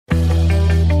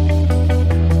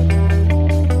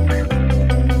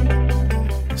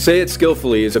Say It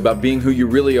Skillfully is about being who you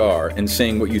really are and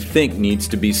saying what you think needs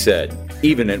to be said,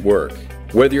 even at work.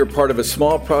 Whether you're part of a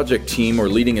small project team or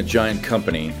leading a giant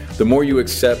company, the more you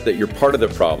accept that you're part of the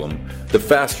problem, the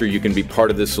faster you can be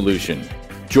part of the solution.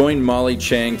 Join Molly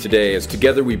Chang today as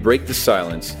together we break the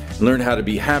silence and learn how to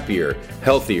be happier,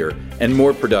 healthier, and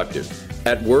more productive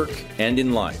at work and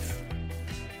in life.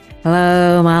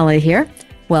 Hello, Molly here.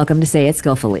 Welcome to Say It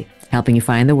Skillfully, helping you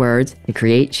find the words to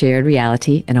create shared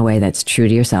reality in a way that's true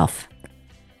to yourself.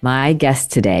 My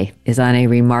guest today is on a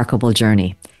remarkable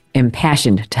journey,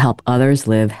 impassioned to help others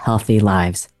live healthy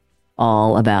lives,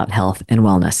 all about health and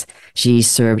wellness. She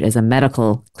served as a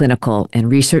medical, clinical, and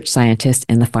research scientist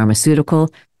in the pharmaceutical,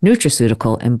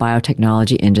 nutraceutical, and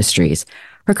biotechnology industries.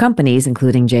 Her companies,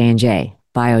 including J&J,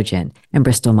 Biogen, and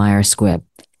Bristol Myers Squibb.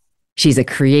 She's a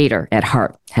creator at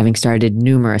heart, having started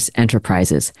numerous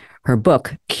enterprises. Her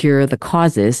book, Cure the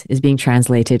Causes, is being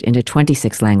translated into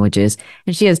 26 languages,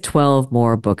 and she has 12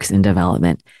 more books in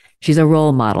development. She's a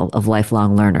role model of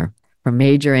lifelong learner, from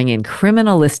majoring in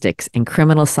criminalistics and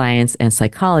criminal science and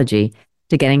psychology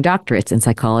to getting doctorates in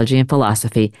psychology and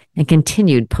philosophy and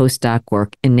continued postdoc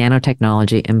work in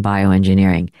nanotechnology and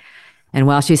bioengineering. And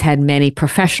while she's had many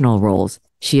professional roles,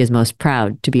 she is most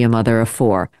proud to be a mother of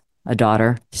 4, a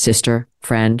daughter, sister,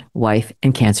 friend, wife,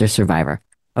 and cancer survivor.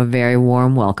 A very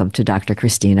warm welcome to Dr.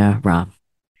 Christina Rahm.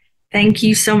 Thank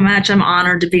you so much. I'm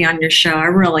honored to be on your show. I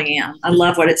really am. I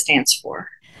love what it stands for.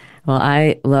 Well,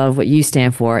 I love what you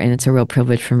stand for, and it's a real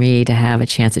privilege for me to have a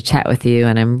chance to chat with you,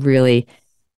 and I'm really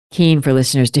keen for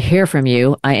listeners to hear from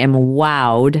you. I am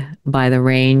wowed by the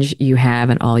range you have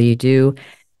and all you do,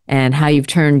 and how you've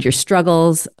turned your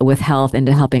struggles with health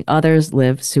into helping others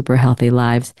live super healthy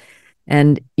lives.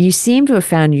 And you seem to have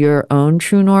found your own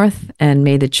true north and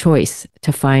made the choice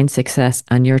to find success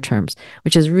on your terms,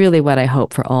 which is really what I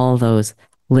hope for all those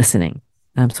listening.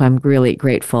 So I'm really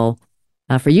grateful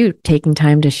for you taking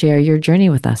time to share your journey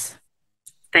with us.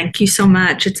 Thank you so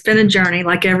much. It's been a journey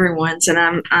like everyone's,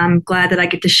 and I'm glad that I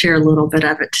get to share a little bit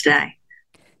of it today.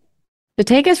 So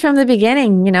take us from the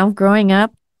beginning, growing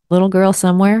up, little girl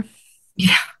somewhere.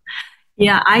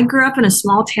 Yeah. I grew up in a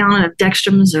small town of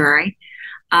Dexter, Missouri.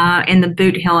 In the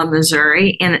Boot Hill of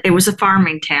Missouri, and it was a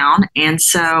farming town. And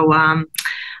so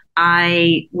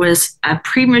I was a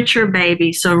premature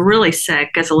baby, so really sick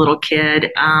as a little kid,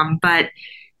 but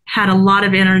had a lot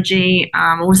of energy.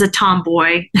 Was a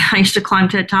tomboy. I used to climb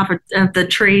to the top of the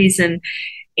trees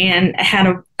and had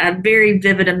a very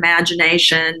vivid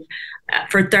imagination.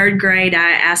 For 3rd grade,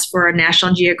 I asked for a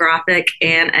National Geographic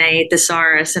and a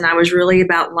thesaurus, and I was really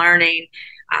about learning.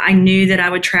 I knew that I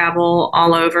would travel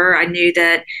all over. I knew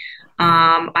that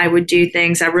I would do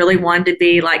things. I really wanted to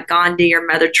be like Gandhi or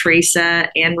Mother Teresa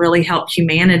and really help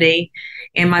humanity.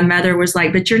 And my mother was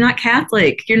like, "But you're not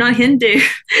Catholic. You're not Hindu."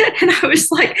 And I was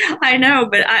like, "I know,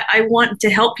 but I want to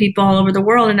help people all over the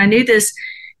world." And I knew this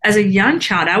as a young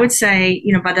child. I would say,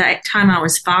 by the time I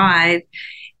was 5.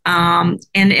 And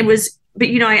it was, but,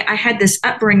 I had this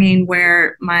upbringing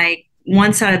where my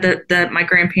one side of my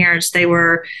grandparents, they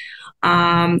were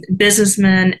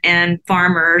businessmen and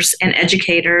farmers and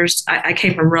educators. I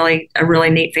came from a really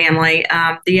neat family.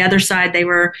 The other side, they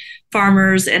were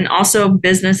farmers and also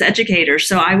business educators.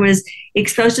 So I was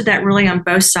exposed to that really on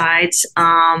both sides.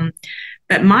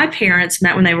 But my parents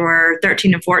met when they were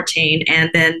 13 and 14 and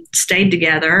then stayed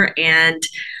together and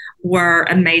were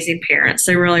amazing parents.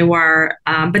 They really were.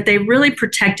 But they really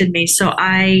protected me. So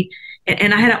I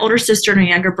had an older sister and a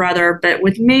younger brother, but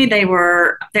with me, they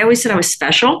always said I was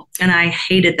special, and I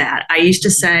hated that. I used to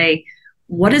say,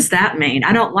 "What does that mean?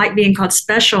 I don't like being called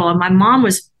special." And my mom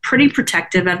was pretty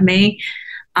protective of me.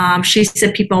 She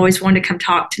said people always wanted to come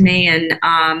talk to me, and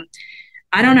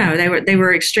I don't know, they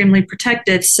were extremely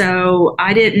protective. So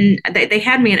they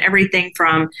had me in everything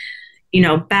from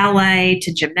ballet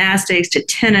to gymnastics to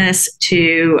tennis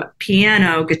to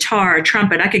piano, guitar,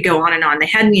 trumpet. I could go on and on. They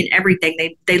had me in everything.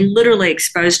 They literally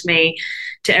exposed me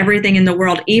to everything in the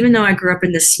world, even though I grew up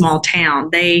in this small town.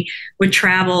 They would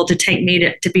travel to take me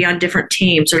to be on different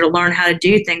teams or to learn how to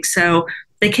do things. So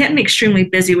they kept me extremely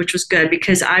busy, which was good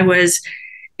because I was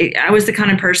the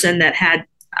kind of person that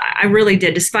I really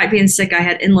did, despite being sick, I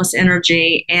had endless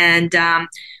energy and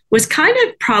was kind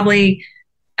of probably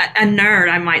a nerd,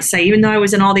 I might say. Even though I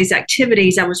was in all these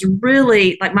activities, I was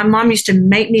really, like, my mom used to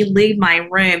make me leave my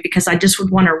room because I just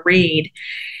would want to read.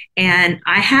 And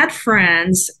I had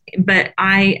friends, but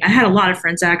I had a lot of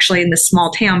friends actually in this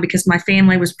small town because my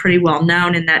family was pretty well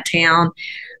known in that town.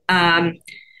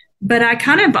 But I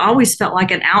kind of always felt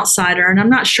like an outsider, and I'm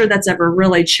not sure that's ever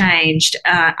really changed.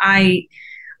 I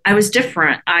was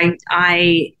different.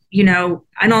 I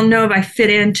I don't know if I fit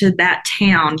into that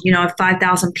town, of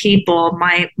 5,000 people,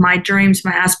 my dreams,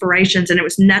 my aspirations, and it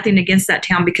was nothing against that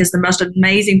town because the most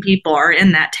amazing people are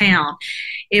in that town.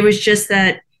 It was just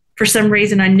that for some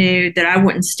reason I knew that I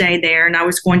wouldn't stay there and I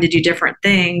was going to do different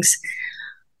things.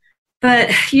 But,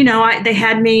 they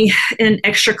had me in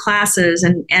extra classes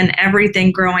and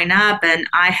everything growing up. And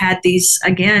I had these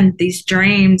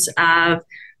dreams of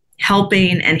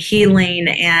helping and healing.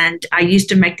 And I used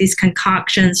to make these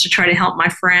concoctions to try to help my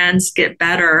friends get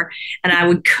better. And I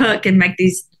would cook and make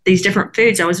these different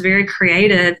foods. I was very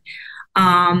creative.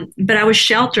 But I was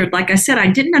sheltered. Like I said, I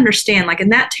didn't understand, like in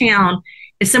that town,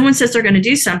 if someone says they're going to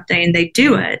do something, they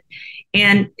do it.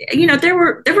 And, there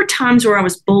were times where I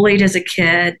was bullied as a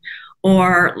kid,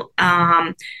 or,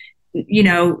 I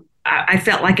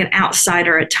felt like an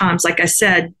outsider at times, like I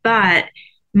said, but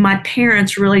my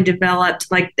parents really developed,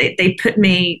 like they put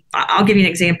me, I'll give you an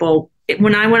example.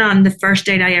 When I went on the first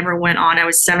date I ever went on, I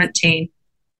was 17.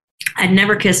 I'd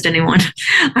never kissed anyone.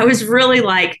 I was really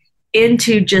like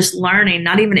into just learning,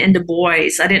 not even into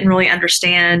boys. I didn't really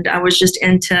understand. I was just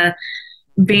into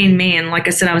being me. And like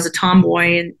I said, I was a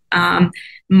tomboy. And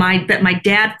but my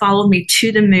dad followed me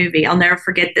to the movie. I'll never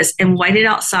forget this, and waited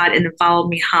outside and then followed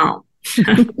me home.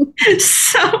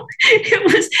 So it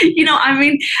was,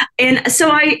 and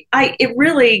so it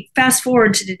really, fast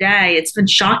forward to today, it's been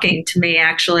shocking to me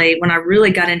actually when I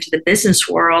really got into the business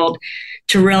world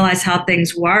to realize how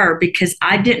things were, because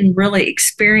I didn't really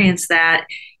experience that.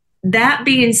 That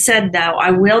being said, though,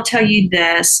 I will tell you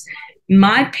this.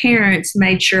 My parents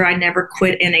made sure I never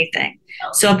quit anything.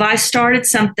 So if I started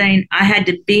something, I had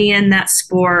to be in that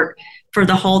sport for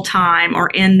the whole time, or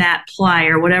in that play,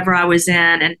 or whatever I was in.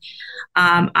 And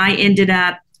I ended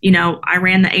up, I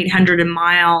ran the 800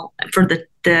 mile for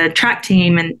the track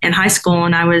team in high school,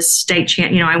 and I was state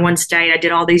champ. I won state. I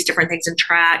did all these different things in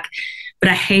track, but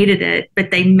I hated it.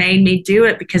 But they made me do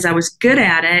it because I was good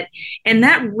at it, and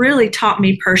that really taught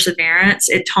me perseverance.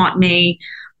 It taught me,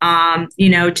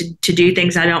 to do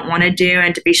things I don't want to do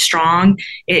and to be strong.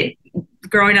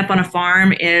 Growing up on a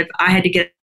farm, if I had to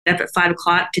get up at 5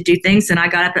 o'clock to do things, and I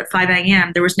got up at 5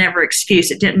 a.m. There was never excuse.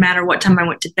 It didn't matter what time I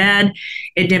went to bed.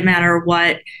 It didn't matter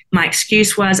what my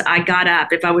excuse was. I got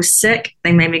up. If I was sick,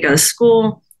 they made me go to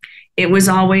school. It was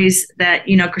always that,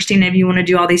 Christina, if you want to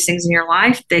do all these things in your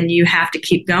life, then you have to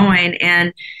keep going.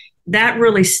 And that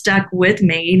really stuck with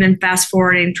me, even fast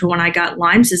forwarding to when I got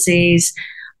Lyme's disease.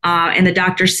 And the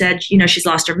doctor said, she's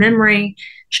lost her memory.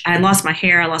 I lost my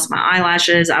hair. I lost my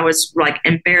eyelashes. I was like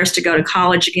embarrassed to go to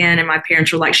college again. And my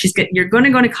parents were like, you're going to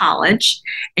go to college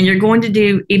and you're going to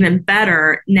do even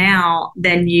better now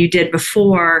than you did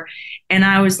before. And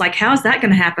I was like, how is that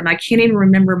going to happen? I can't even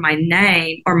remember my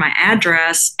name or my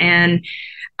address. And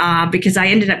because I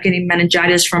ended up getting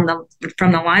meningitis from the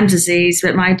Lyme disease.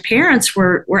 But my parents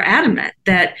were adamant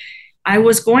that I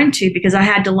was going to, because I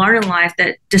had to learn in life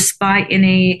that despite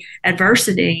any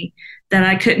adversity, that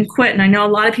I couldn't quit. And I know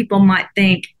a lot of people might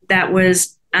think that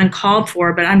was uncalled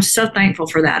for, but I'm so thankful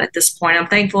for that at this point. I'm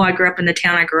thankful I grew up in the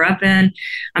town I grew up in.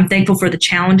 I'm thankful for the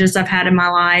challenges I've had in my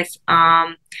life.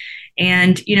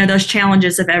 And those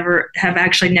challenges have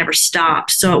actually never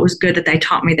stopped. So it was good that they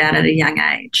taught me that at a young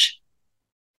age.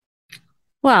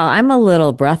 Well, I'm a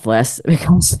little breathless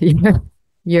because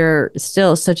you're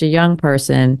still such a young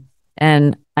person.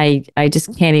 And I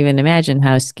just can't even imagine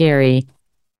how scary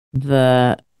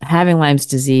having Lyme's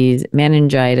disease,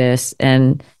 meningitis.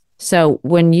 And so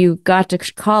when you got to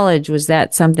college, was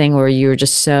that something where you were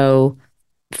just so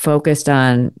focused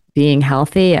on being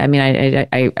healthy? I mean,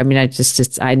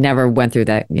 I never went through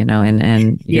that,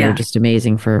 and you're just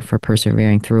amazing for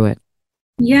persevering through it.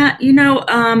 Yeah.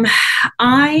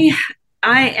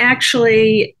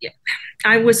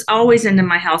 I was always into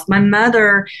my health. My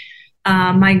mother,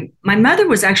 my mother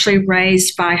was actually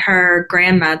raised by her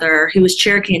grandmother, who was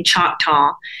Cherokee and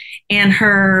Choctaw, and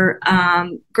her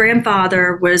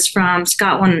grandfather was from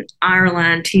Scotland,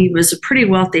 Ireland. He was a pretty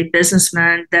wealthy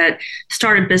businessman that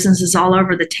started businesses all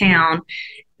over the town.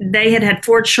 They had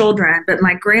 4 children, but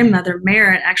my grandmother,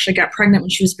 Merritt, actually got pregnant when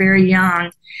she was very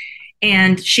young,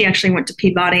 and she actually went to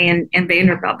Peabody and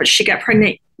Vanderbilt, but she got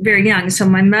pregnant very young. So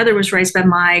my mother was raised by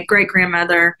my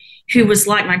great-grandmother, who was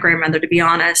like my grandmother, to be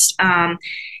honest.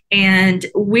 And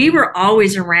we were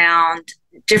always around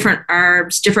different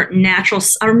herbs, different natural.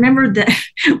 I remember that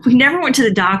we never went to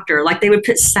the doctor. Like, they would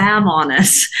put salve on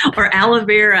us or aloe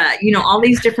vera, all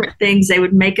these different things. They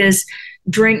would make us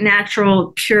drink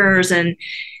natural cures. And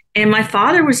my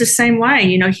father was the same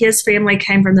way. His family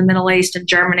came from the Middle East and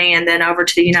Germany and then over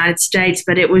to the United States.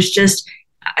 But it was just,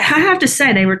 I have to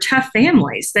say, they were tough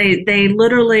families. They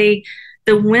literally,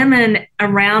 the women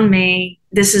around me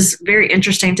this is very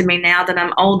interesting to me now that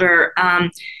I'm older.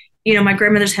 My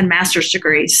grandmothers had master's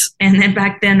degrees, and then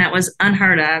back then that was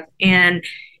unheard of. And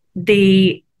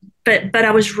but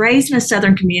I was raised in a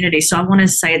Southern community, so I want to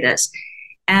say this: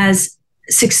 as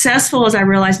successful as I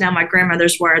realize now my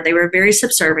grandmothers were, they were very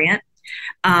subservient.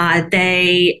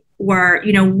 They were,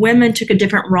 women took a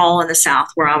different role in the South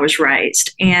where I was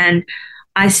raised. And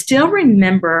I still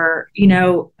remember,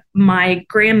 my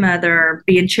grandmother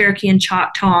being Cherokee and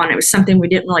Choctaw, and it was something we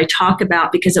didn't really talk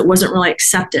about because it wasn't really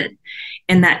accepted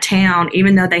in that town,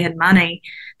 even though they had money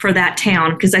for that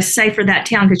town. Because I say for that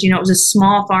town because, it was a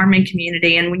small farming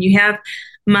community. And when you have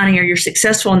money or you're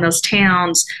successful in those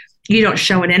towns, you don't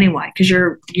show it anyway because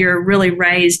you're really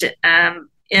raised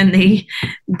in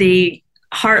the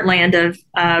heartland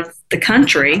of the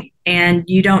country, and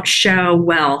you don't show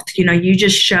wealth. You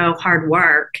just show hard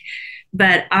work.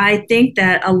 But I think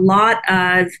that a lot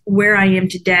of where I am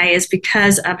today is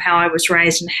because of how I was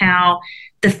raised and how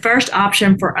the first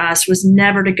option for us was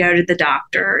never to go to the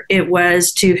doctor. It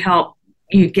was to help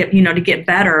you get, to get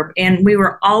better. And we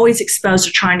were always exposed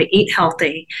to trying to eat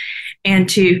healthy and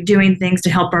to doing things to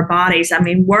help our bodies. I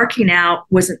mean, working out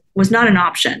was not an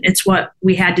option. It's what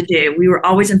we had to do. We were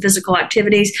always in physical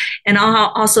activities. And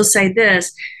I'll also say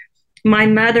this: my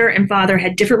mother and father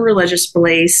had different religious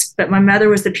beliefs, but my mother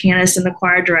was the pianist and the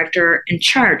choir director in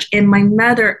church. And my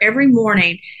mother every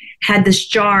morning had this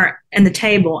jar on the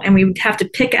table, and we would have to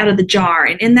pick out of the jar.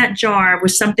 And in that jar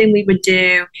was something we would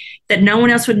do that no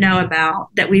one else would know about,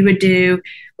 that we would do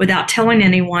without telling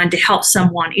anyone to help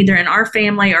someone, either in our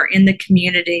family or in the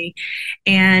community.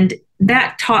 And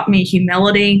that taught me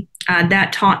humility.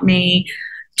 That taught me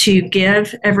to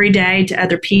give every day to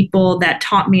other people. That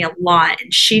taught me a lot.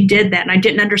 And she did that. And I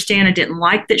didn't understand. I didn't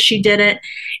like that she did it.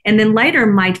 And then later,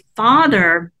 my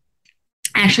father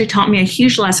actually taught me a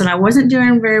huge lesson. I wasn't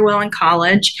doing very well in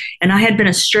college, and I had been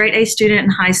a straight A student in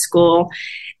high school.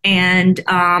 And,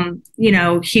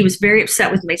 he was very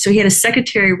upset with me. So he had a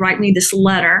secretary write me this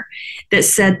letter that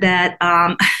said that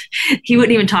he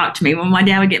wouldn't even talk to me. When my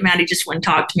dad would get mad, he just wouldn't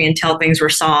talk to me until things were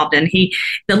solved. And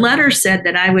the letter said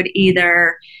that I would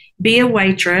either be a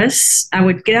waitress, I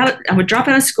would drop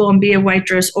out of school and be a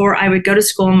waitress, or I would go to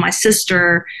school and my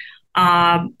sister,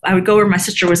 I would go where my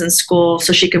sister was in school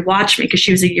so she could watch me because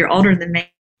she was a year older than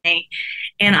me.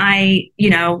 And I,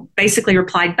 basically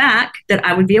replied back that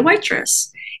I would be a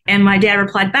waitress. And my dad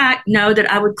replied back, no,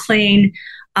 that I would clean,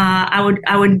 I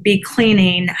would be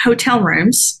cleaning hotel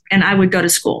rooms, and I would go to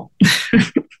school.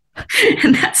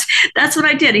 And that's what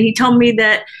I did. And he told me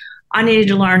that I needed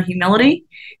to learn humility,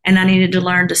 and I needed to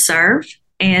learn to serve,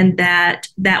 and that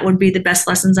would be the best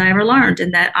lessons I ever learned,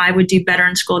 and that I would do better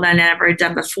in school than I ever had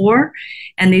done before.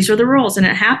 And these were the rules, and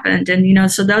it happened.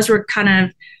 And, so those were kind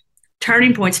of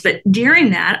turning points. But during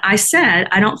that, I said,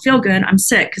 I don't feel good. I'm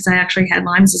sick, because I actually had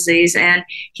Lyme's disease. And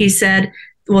he said,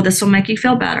 well, this will make you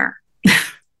feel better.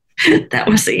 That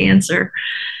was the answer.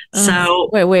 So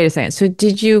wait a second. So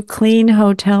did you clean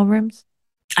hotel rooms?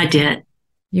 I did.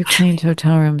 You cleaned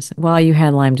hotel rooms while you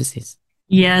had Lyme disease?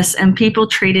 Yes. And people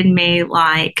treated me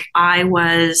like I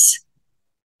was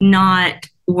not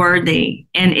worthy.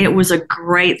 And it was a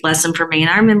great lesson for me. And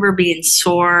I remember being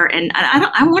sore. And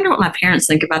I wonder what my parents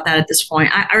think about that at this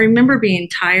point. I remember being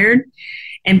tired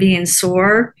and being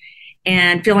sore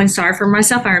and feeling sorry for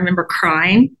myself. I remember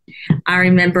crying. I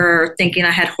remember thinking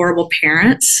I had horrible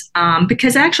parents,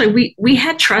 because actually we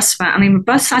had trust fund. I mean,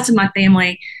 both sides of my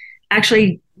family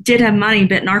actually did have money,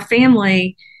 but in our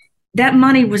family, that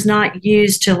money was not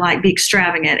used to be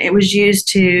extravagant. It was used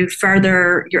to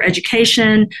further your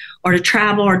education or to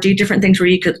travel or do different things where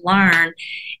you could learn.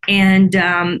 And,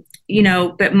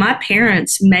 but my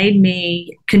parents made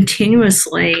me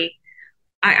continuously,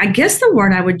 I guess the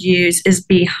word I would use is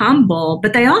be humble,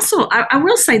 but they also, I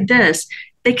will say this,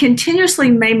 they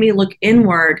continuously made me look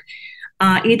inward,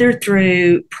 either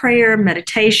through prayer,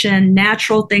 meditation,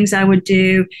 natural things I would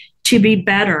do to be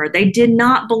better. They did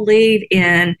not believe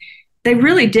in, they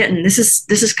really didn't. This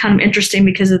is kind of interesting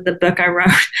because of the book I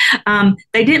wrote.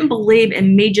 They didn't believe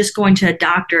in me just going to a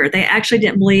doctor. They actually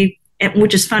didn't believe,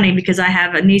 which is funny because I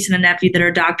have a niece and a nephew that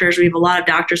are doctors. We have a lot of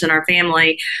doctors in our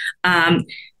family.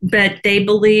 But they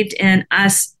believed in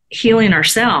us healing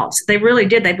ourselves. They really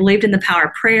did. They believed in the power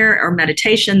of prayer or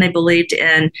meditation. They believed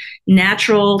in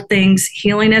natural things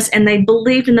healing us, and they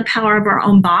believed in the power of our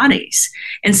own bodies.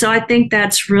 And so I think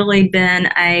that's really been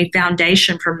a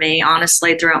foundation for me,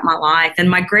 honestly, throughout my life. And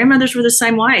my grandmothers were the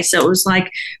same way. So it was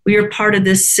like we were part of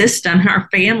this system in our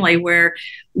family where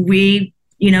we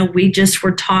just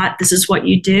were taught this is what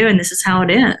you do and this is how it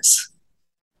is.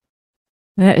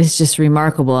 That is just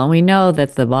remarkable. And we know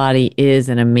that the body is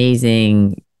an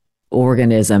amazing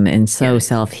organism and so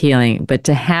self-healing. But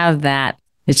to have that,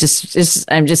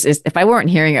 if I weren't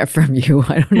hearing it from you,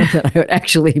 I don't know that I would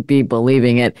actually be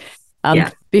believing it.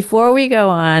 Before we go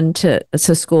on to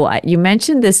school, you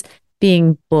mentioned this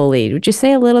being bullied. Would you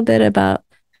say a little bit about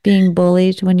being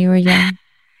bullied when you were young?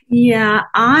 Yeah,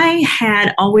 I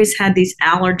had always had these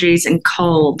allergies and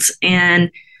colds. And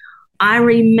I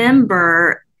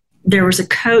remember there was a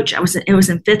coach, it was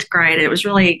in fifth grade. It was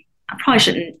really, I probably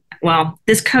shouldn't, well,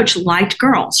 this coach liked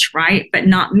girls, right? But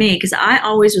not me, because I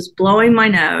always was blowing my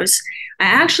nose. I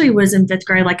actually was in fifth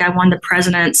grade, like I won the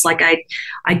presidents, like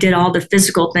I did all the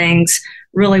physical things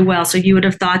really well. So you would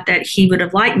have thought that he would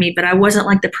have liked me, but I wasn't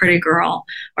like the pretty girl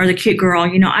or the cute girl.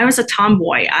 You know, I was a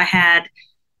tomboy.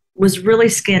 Was really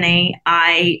skinny.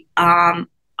 I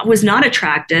was not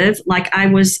attractive. Like I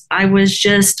was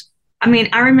just, I mean,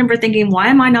 I remember thinking, why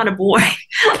am I not a boy?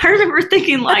 I remember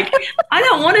thinking like, I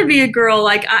don't want to be a girl.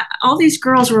 Like all these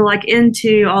girls were like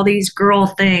into all these girl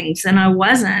things and I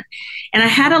wasn't. And I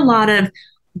had a lot of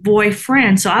boy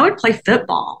friends. So I would play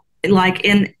football like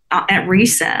at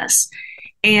recess.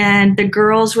 And the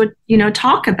girls would, you know,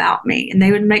 talk about me and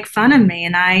they would make fun of me.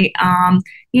 And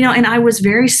and I was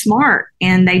very smart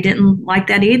and they didn't like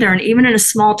that either. And even in a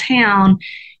small town,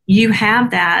 you have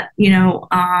that,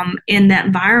 in that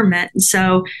environment. And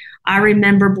so I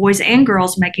remember boys and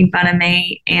girls making fun of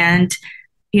me. And,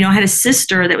 I had a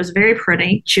sister that was very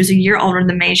pretty. She was a year older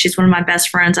than me. She's one of my best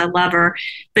friends. I love her.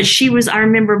 But I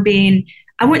remember being,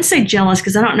 I wouldn't say jealous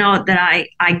because I don't know that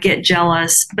I get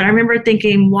jealous, but I remember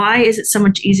thinking, why is it so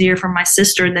much easier for my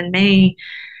sister than me?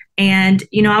 And,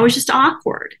 I was just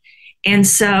awkward. And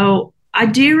so I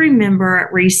do remember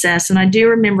at recess and I do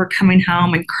remember coming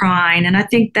home and crying. And I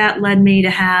think that led me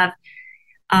to have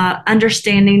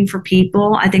understanding for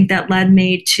people. I think that led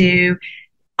me to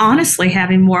honestly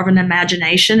having more of an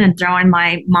imagination and throwing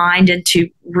my mind into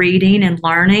reading and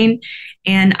learning.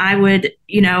 And I would,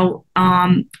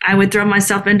 I would throw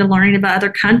myself into learning about other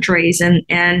countries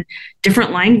and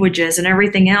different languages and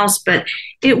everything else. But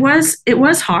it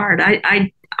was hard.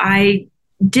 I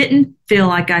didn't feel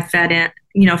like I fit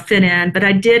in, but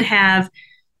I did have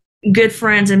good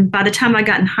friends. And by the time I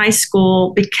got in high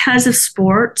school, because of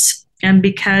sports and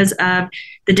because of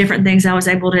the different things I was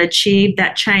able to achieve,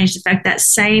 that changed. In fact, that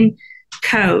same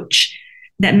coach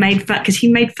that made fun, because he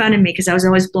made fun of me because I was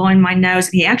always blowing my nose.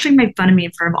 And he actually made fun of me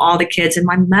in front of all the kids. And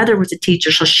my mother was a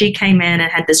teacher, so she came in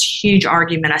and had this huge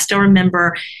argument. I still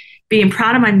remember being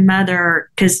proud of my mother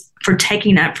for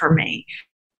taking up for me.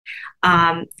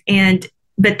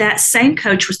 But that same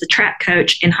coach was the track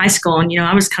coach in high school. And,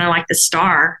 I was kind of like the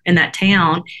star in that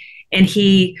town. And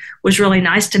he was really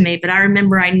nice to me. But I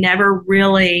remember I never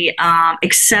really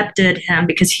accepted him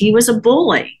because he was a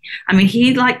bully. I mean,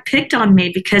 he picked on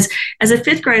me because as a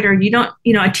fifth grader,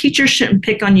 a teacher shouldn't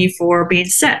pick on you for being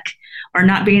sick or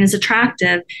not being as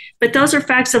attractive. But those are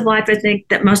facts of life, I think,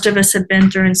 that most of us have been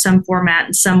through in some format,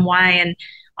 in some way. And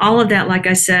all of that, like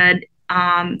I said,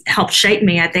 helped shape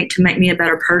me, I think, to make me a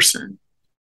better person.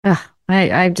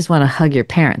 I just want to hug your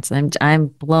parents. I'm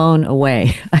blown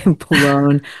away. I'm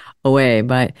blown away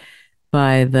by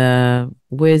the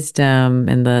wisdom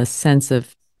and the sense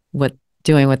of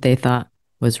doing what they thought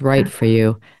was right for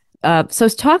you. So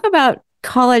talk about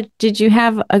college. Did you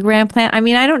have a grand plan? I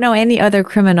mean, I don't know any other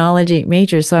criminology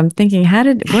majors, so I'm thinking,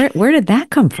 where did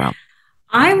that come from?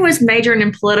 I was majoring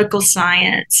in political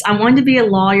science. I wanted to be a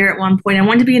lawyer at one point. I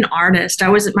wanted to be an artist.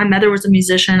 My mother was a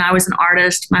musician. I was an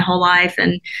artist my whole life,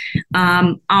 and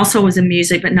also was in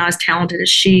music, but not as talented as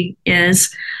she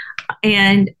is.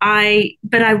 But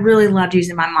I really loved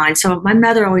using my mind. So my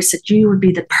mother always said, you would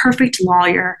be the perfect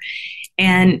lawyer.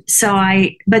 And so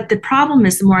but the problem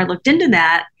is the more I looked into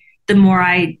that, the more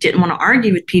I didn't want to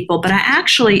argue with people. But I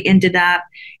actually ended up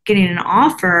getting an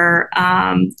offer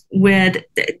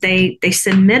they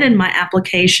submitted my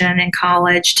application in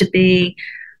college to be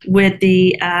with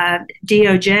the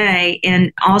DOJ,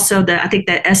 and also I think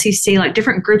the SEC,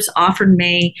 different groups offered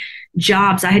me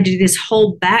jobs. I had to do this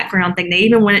whole background thing. They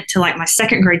even went to my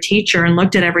second grade teacher and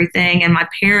looked at everything and my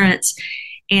parents.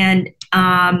 And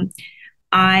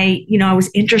I was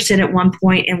interested at one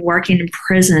point in working in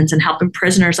prisons and helping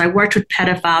prisoners. I worked with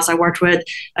pedophiles. I worked with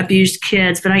abused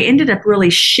kids, but I ended up really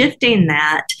shifting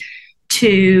that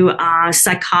to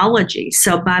psychology.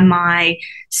 So by my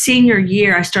senior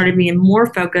year, I started being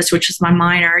more focused, which is my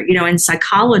minor, in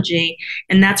psychology.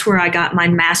 And that's where I got my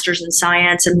master's in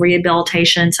science and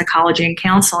rehabilitation, psychology and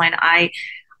counseling.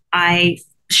 I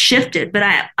shifted, but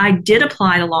I did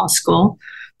apply to law school.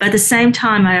 But at the same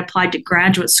time, I applied to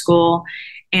graduate school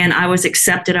and I was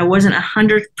accepted. I wasn't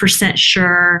 100%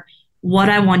 sure what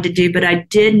I wanted to do, but I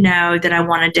did know that I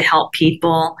wanted to help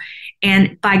people.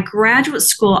 And by graduate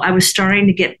school, I was starting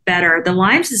to get better. The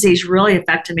Lyme's disease really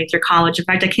affected me through college. In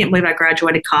fact, I can't believe I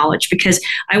graduated college because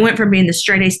I went from being the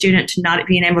straight A student to not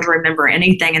being able to remember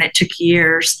anything, and it took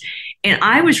years. And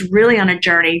I was really on a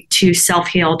journey to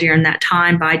self-heal during that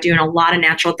time by doing a lot of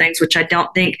natural things, which I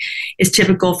don't think is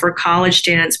typical for college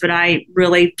students, but I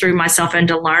really threw myself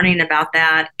into learning about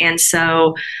that. And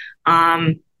so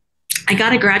I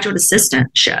got a graduate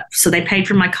assistantship. So they paid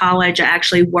for my college. I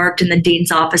actually worked in the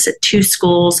dean's office at 2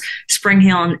 schools, Spring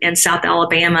Hill and South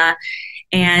Alabama.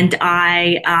 And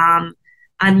I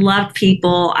loved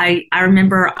people. I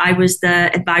remember I was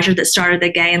the advisor that started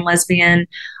the Gay and Lesbian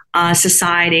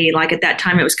society. Like at that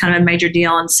time, it was kind of a major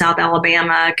deal in South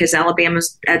Alabama because Alabama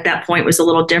at that point was a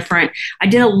little different. I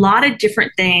did a lot of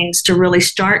different things to really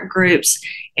start groups.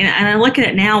 And I look at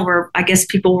it now where I guess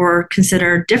people were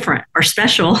considered different or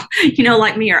special,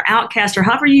 like me, or outcast, or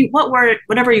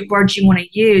whatever words you want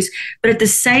to use. But at the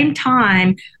same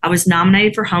time, I was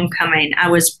nominated for homecoming. I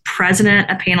was president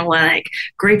of Panhellenic,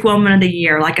 Greek Woman of the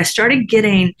Year. Like I started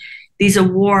getting these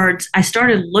awards. I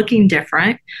started looking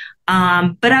different.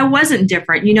 But I wasn't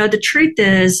different. The truth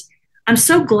is, I'm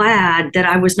so glad that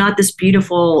I was not this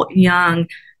beautiful, young,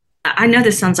 I know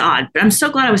this sounds odd, but I'm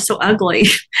so glad I was so ugly,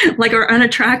 or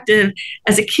unattractive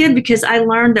as a kid, because I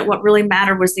learned that what really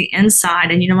mattered was the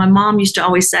inside. And, my mom used to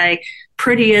always say,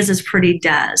 pretty is as pretty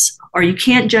does, or you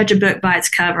can't judge a book by its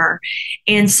cover.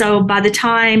 And so by the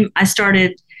time I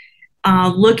started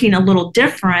looking a little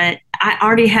different, I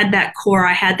already had that core.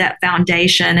 I had that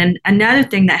foundation. And another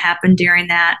thing that happened during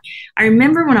that, I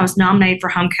remember when I was nominated for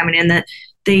homecoming in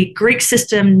the Greek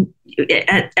system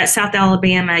at South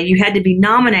Alabama, you had to be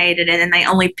nominated, and then they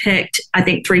only picked, I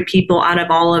think, 3 people out of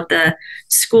all of the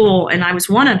school, and I was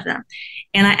one of them.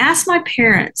 And I asked my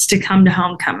parents to come to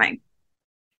homecoming.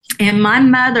 And my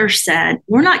mother said,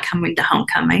 "We're not coming to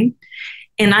homecoming."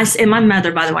 And my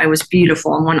mother, by the way, was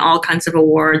beautiful and won all kinds of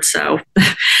awards. So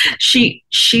she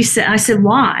said, I said,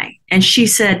 "Why?" And she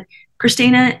said,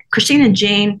 Christina,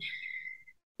 Jean,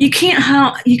 you can't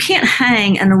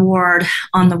hang an award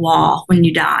on the wall when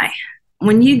you die.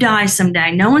 When you die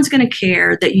someday, no one's going to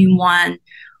care that you won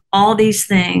all these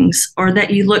things, or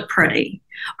that you look pretty,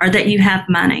 or that you have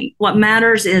money. What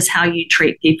matters is how you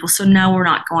treat people. So no, we're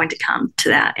not going to come to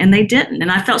that. And they didn't.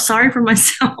 And I felt sorry for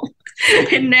myself.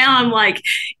 And now I'm like,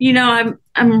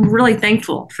 I'm really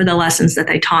thankful for the lessons that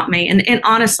they taught me. And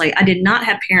honestly, I did not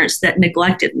have parents that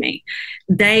neglected me.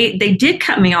 They did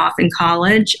cut me off in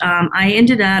college. I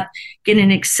ended up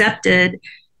getting accepted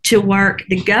to work.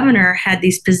 The governor had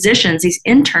these positions, these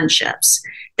internships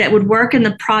that would work in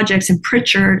the projects in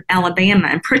Pritchard, Alabama.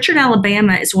 And Pritchard,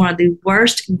 Alabama is one of the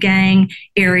worst gang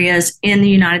areas in the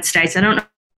United States. I don't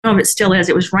know if it still is.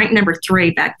 It was ranked number 3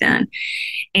 back then.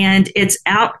 And it's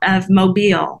out of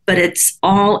Mobile, but it's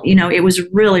all, it was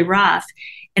really rough.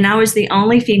 And I was the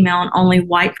only female and only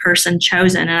white person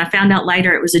chosen. And I found out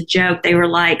later it was a joke. They were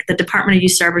like, the Department of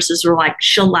Youth Services were like,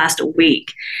 she'll last a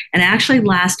week. And it actually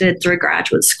lasted through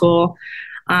graduate school.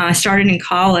 I started in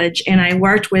college, and I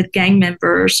worked with gang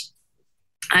members.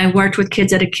 I worked with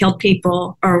kids that had killed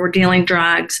people or were dealing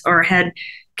drugs or had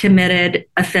committed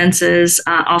offenses.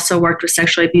 Also worked with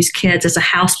sexually abused kids as a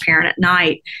house parent at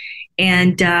night.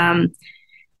 And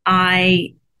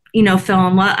I fell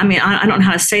in love. I mean, I don't know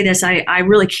how to say this. I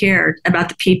really cared about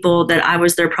the people that I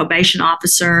was their probation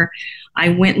officer. I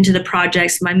went into the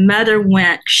projects. My mother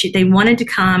went. They wanted to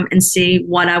come and see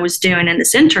what I was doing in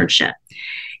this internship.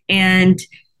 And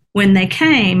when they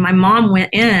came, my mom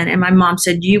went in, and my mom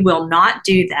said, "You will not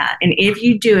do that. And if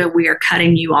you do it, we are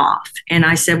cutting you off." And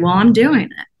I said, "Well, I'm doing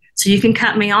it. So you can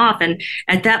cut me off." And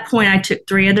at that point, I took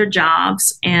 3 other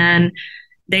jobs, and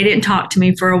they didn't talk to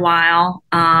me for a while.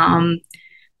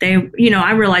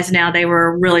 I realize now they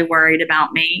were really worried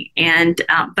about me,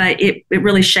 but it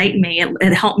really shaped me.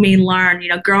 It helped me learn,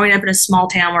 growing up in a small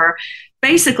town where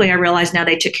basically I realize now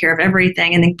they took care of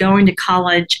everything. And then going to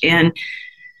college and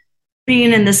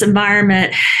being in this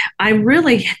environment, I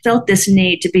really felt this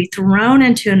need to be thrown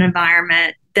into an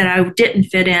environment that I didn't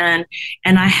fit in,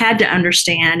 and I had to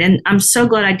understand. And I'm so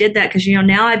glad I did that because,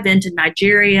 now I've been to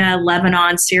Nigeria,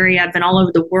 Lebanon, Syria. I've been all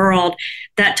over the world.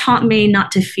 That taught me not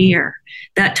to fear.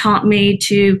 That taught me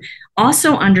to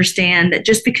also understand that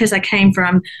just because I came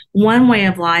from one way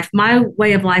of life, my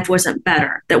way of life wasn't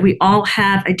better, that we all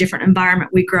have a different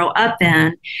environment we grow up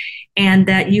in, and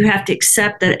that you have to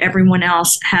accept that everyone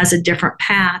else has a different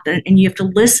path, and you have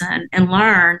to listen and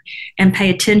learn and pay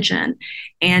attention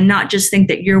and not just think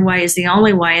that your way is the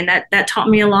only way. And that taught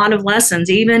me a lot of lessons.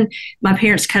 Even my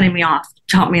parents cutting me off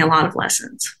taught me a lot of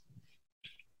lessons.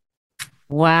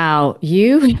 Wow,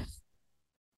 you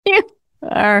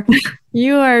are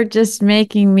you are just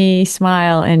making me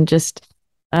smile and just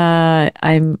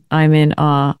I'm in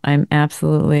awe. I'm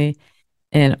absolutely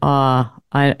in awe.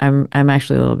 I'm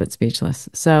actually a little bit speechless.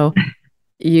 So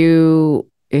you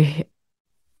you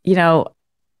know,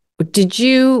 did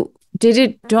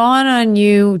it dawn on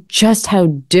you just how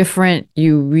different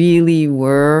you really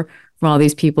were from all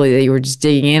these people that you were just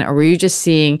digging in, or were you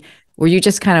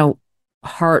just kind of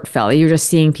heartfelt? You're just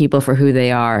seeing people for who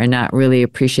they are and not really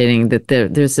appreciating that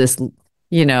there's this,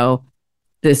 you know,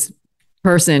 this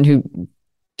person who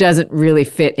doesn't really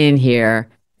fit in here,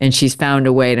 and she's found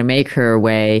a way to make her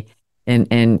way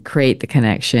and create the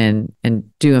connection and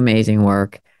do amazing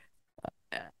work.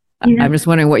 You know, I'm just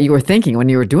wondering what you were thinking when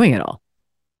you were doing it all.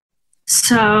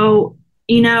 so,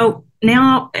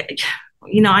 now,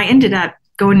 I ended up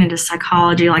going into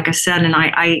psychology, like I said, and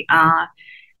I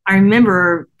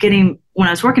remember when I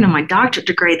was working on my doctorate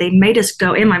degree, they made us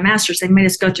go, in my master's, they made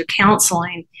us go through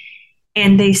counseling.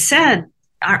 And they said,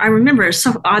 I remember it's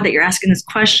so odd that you're asking this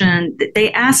question.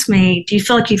 They asked me, do you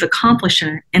feel like you've accomplished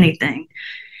anything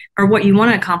or what you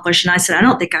want to accomplish? And I said, I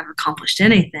don't think I've accomplished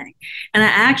anything. And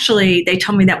they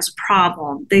told me that was a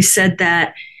problem. They said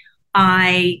that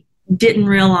I didn't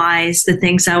realize the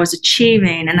things I was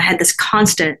achieving. And I had this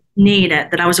constant need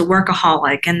that I was a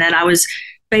workaholic and that I was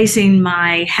basing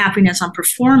my happiness on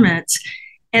performance.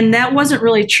 And that wasn't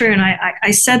really true. And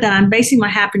I said that I'm basing my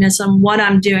happiness on what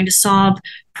I'm doing to solve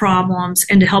problems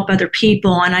and to help other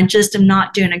people. And I just am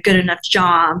not doing a good enough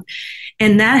job.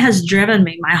 And that has driven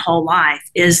me my whole life,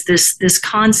 is this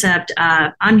concept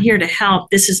of I'm here to help.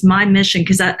 This is my mission.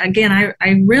 Because I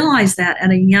realized that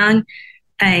at a young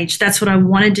age, that's what I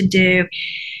wanted to do.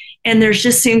 And there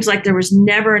just seems like there was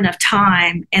never enough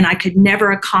time and I could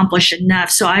never accomplish enough.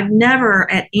 So I've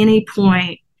never at any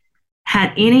point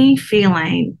had any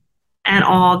feeling at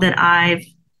all that I've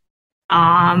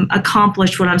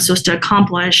accomplished what I'm supposed to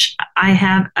accomplish. I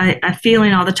have a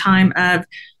feeling all the time of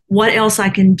what else I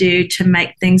can do to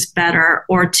make things better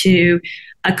or to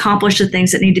accomplish the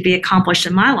things that need to be accomplished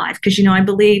in my life. Because, I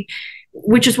believe,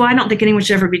 which is why I don't think anyone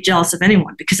should ever be jealous of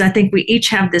anyone, because I think we each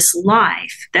have this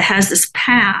life that has this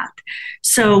path.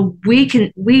 So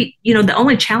the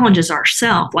only challenge is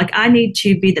ourselves. Like, I need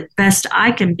to be the best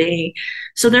I can be.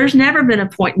 So there's never been a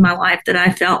point in my life that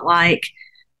I felt like,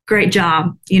 great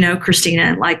job,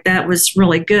 Christina, like that was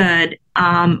really good.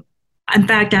 In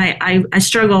fact, I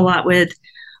struggle a lot with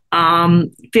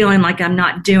feeling like I'm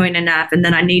not doing enough and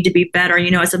that I need to be better.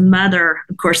 As a mother,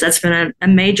 of course, that's been a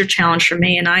major challenge for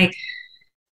me. And I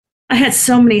had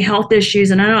so many health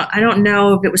issues, and I don't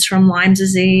know if it was from Lyme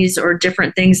disease or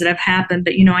different things that have happened,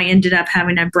 but I ended up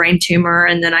having a brain tumor,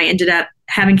 and then I ended up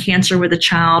having cancer with a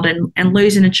child and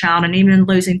losing a child, and even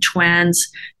losing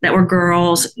twins that were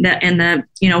girls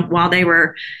while they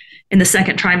were in the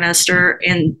second trimester.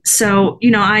 And so,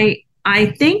 I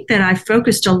think that I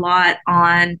focused a lot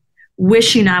on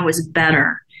wishing I was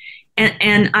better.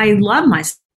 And I love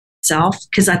myself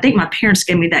because I think my parents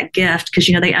gave me that gift because,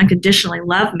 they unconditionally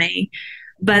love me.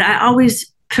 But I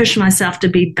always push myself to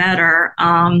be better.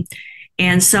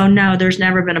 And so, no, there's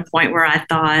never been a point where I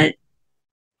thought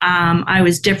I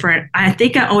was different. I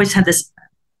think I always had this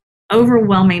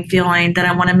overwhelming feeling that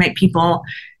I want to make people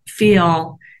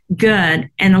feel good.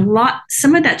 And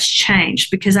some of that's changed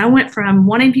because I went from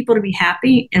wanting people to be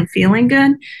happy and feeling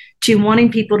good to wanting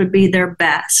people to be their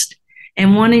best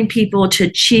and wanting people to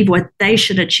achieve what they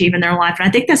should achieve in their life. And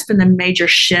I think that's been the major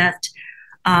shift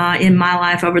in my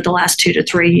life over the last 2 to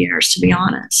 3 years, to be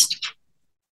honest.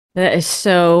 That is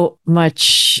so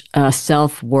much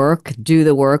self-work. Do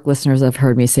the work. Listeners have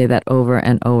heard me say that over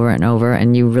and over and over,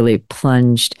 and you really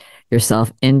plunged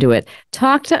yourself into it.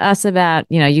 Talk to us about,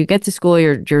 you get to school,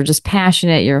 you're just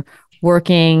passionate, you're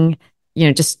working,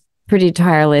 just pretty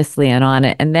tirelessly and on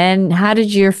it. And then how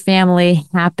did your family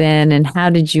happen and how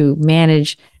did you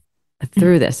manage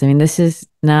through this? I mean, this is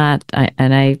not,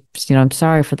 I'm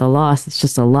sorry for the loss. It's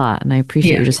just a lot. And I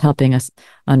appreciate you just helping us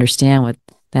understand what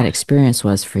that experience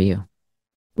was for you.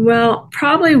 Well,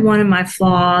 probably one of my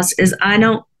flaws is I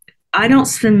don't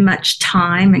spend much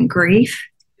time in grief.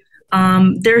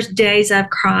 There's days I've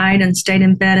cried and stayed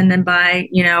in bed, and then by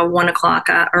 1 o'clock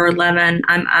or 11,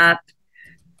 I'm up,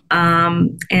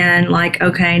 and like,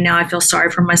 okay, now I feel sorry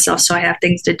for myself, so I have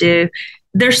things to do.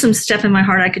 There's some stuff in my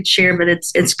heart I could share, but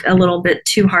it's a little bit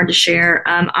too hard to share.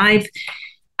 I've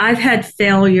had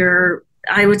failure,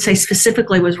 I would say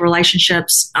specifically with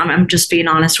relationships. I'm just being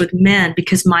honest, with men,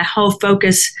 because my whole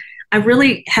focus, I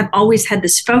really have always had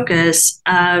this focus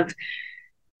of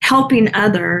helping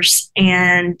others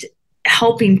and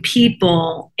helping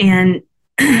people. And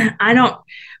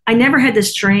I never had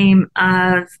this dream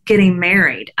of getting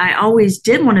married. I always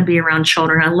did want to be around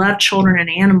children. I love children and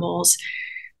animals,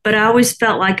 but I always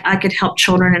felt like I could help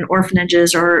children in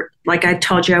orphanages, or like I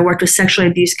told you, I worked with sexually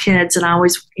abused kids, and I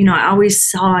always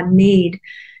saw a need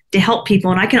to help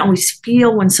people. And I can always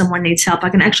feel when someone needs help. I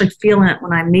can actually feel it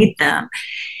when I meet them.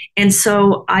 And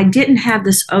so I didn't have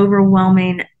this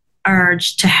overwhelming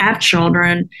urge to have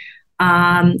children.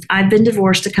 I've been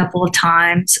divorced a couple of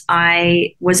times.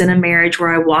 I was in a marriage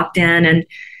where I walked in and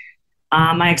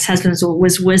my ex-husband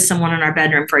was with someone in our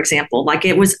bedroom, for example. Like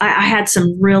it was, I had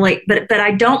some really, but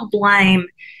I don't blame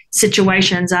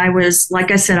situations. I was,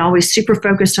 like I said, always super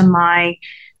focused on my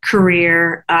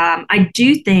career. I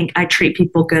do think I treat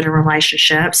people good in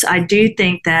relationships. I do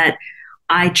think that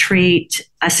I treat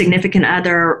a significant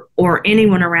other or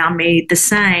anyone around me the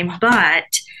same, but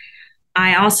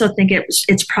I also think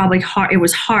it's probably hard. It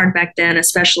was hard back then,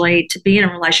 especially to be in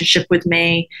a relationship with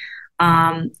me.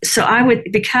 So I would,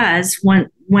 because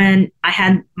when I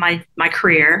had my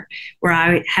career where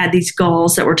I had these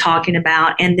goals that we're talking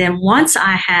about, and then once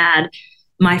I had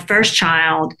my first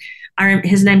child,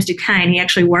 his name's Duquesne. He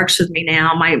actually works with me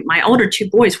now. My older two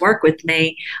boys work with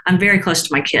me. I'm very close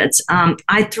to my kids.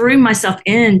 I threw myself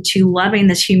into loving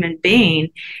this human being,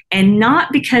 and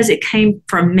not because it came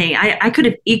from me. I could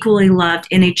have equally loved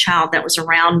any child that was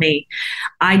around me.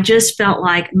 I just felt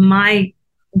like my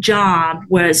job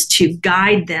was to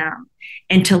guide them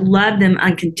and to love them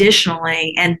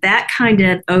unconditionally. And that kind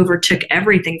of overtook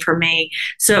everything for me.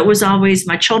 So it was always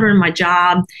my children, my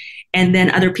job, and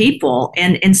then other people.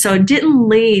 And so it didn't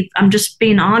leave, I'm just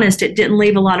being honest, it didn't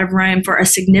leave a lot of room for a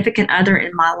significant other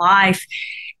in my life.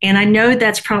 And I know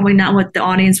that's probably not what the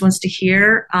audience wants to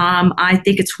hear. I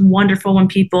think it's wonderful when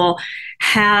people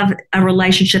have a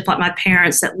relationship like my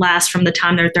parents that lasts from the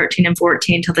time they're 13 and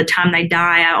 14 till the time they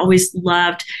die. I always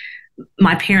loved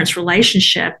my parents'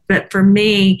 relationship. But for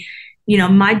me,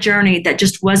 my journey, that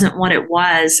just wasn't what it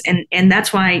was. And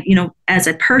that's why, as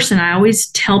a person, I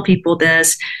always tell people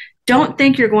this: don't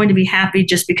think you're going to be happy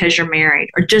just because you're married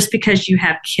or just because you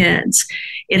have kids.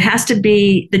 It has to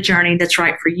be the journey that's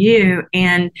right for you.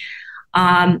 And,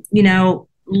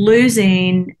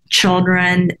 losing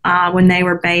children when they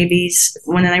were babies,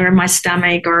 when they were in my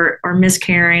stomach, or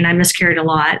miscarrying, I miscarried a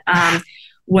lot,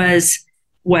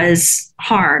 was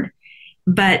hard.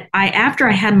 But after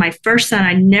I had my first son,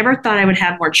 I never thought I would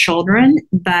have more children,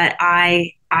 but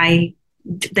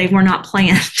they were not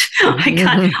planned.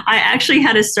 I actually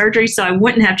had a surgery so I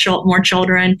wouldn't have more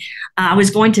children. I was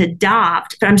going to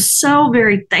adopt, but I'm so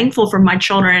very thankful for my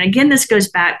children. And again, this goes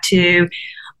back to,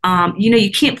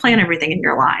 you can't plan everything in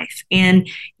your life, and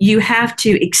you have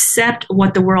to accept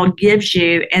what the world gives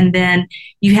you, and then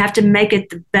you have to make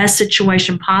it the best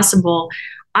situation possible.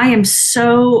 I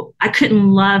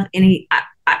couldn't love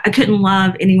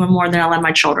anyone more than I love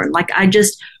my children. Like, I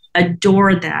just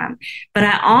adore them. But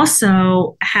I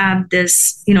also have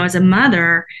this, as a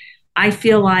mother, I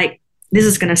feel like, this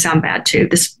is going to sound bad too.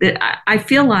 I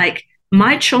feel like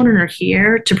my children are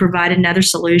here to provide another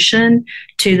solution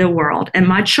to the world. And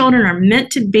my children are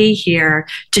meant to be here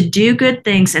to do good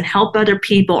things and help other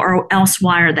people, or else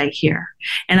why are they here?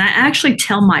 And I actually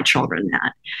tell my children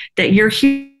that you're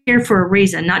here for a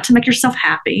reason, not to make yourself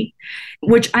happy,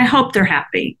 which I hope they're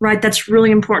happy, right? That's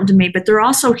really important to me. But they're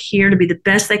also here to be the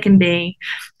best they can be,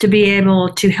 to be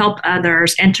able to help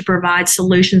others and to provide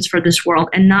solutions for this world,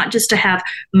 and not just to have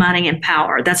money and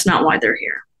power. That's not why they're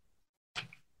here.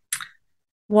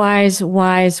 Wise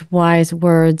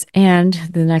words. And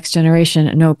the next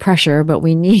generation, no pressure, but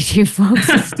we need you folks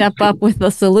to step up with the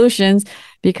solutions,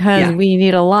 because we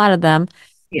need a lot of them.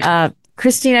 Yeah.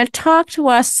 Christina, talk to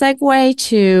us, segue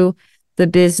to the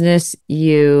business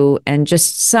and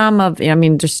just some of,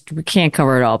 we can't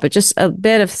cover it all, but just a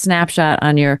bit of snapshot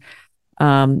on your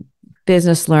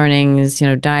business learnings,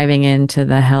 diving into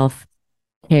the health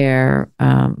care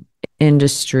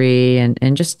industry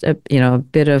and just, a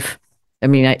bit of,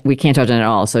 we can't touch on it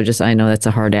all. So I know that's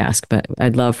a hard ask, but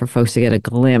I'd love for folks to get a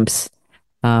glimpse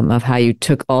of how you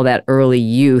took all that early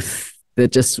youth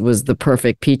that just was the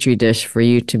perfect petri dish for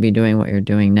you to be doing what you're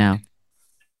doing now.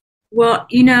 Well,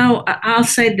 I'll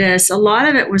say this. A lot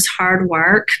of it was hard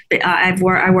work. I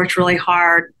worked really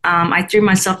hard. I threw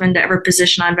myself into every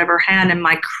position I've ever had, and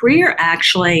my career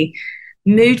actually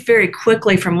moved very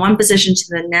quickly from one position to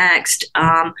the next.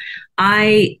 A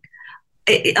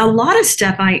lot of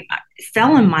stuff I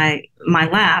fell in my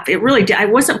lap. It really did. I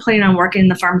wasn't planning on working in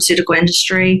the pharmaceutical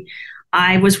industry.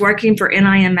 I was working for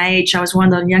NIMH. I was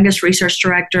one of the youngest research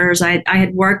directors. I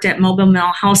had worked at Mobile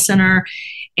Mental Health Center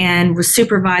and was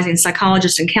supervising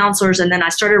psychologists and counselors. And then I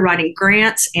started writing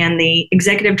grants, and the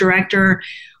executive director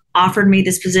offered me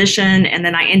this position. And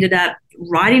then I ended up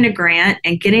writing a grant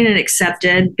and getting it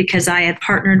accepted because I had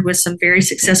partnered with some very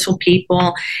successful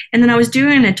people. And then I was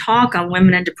doing a talk on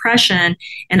women and depression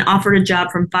and offered a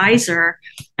job from Pfizer.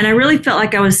 And I really felt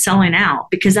like I was selling out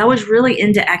because I was really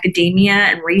into academia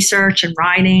and research and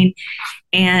writing.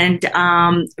 And,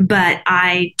 but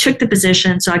I took the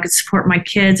position so I could support my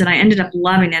kids, and I ended up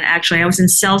loving it. Actually, I was in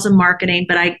sales and marketing,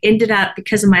 but I ended up,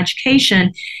 because of my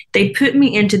education, they put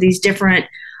me into these different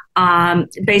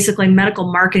basically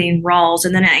medical marketing roles.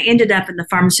 And then I ended up in the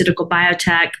pharmaceutical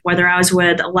biotech, whether I was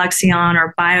with Alexion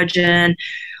or Biogen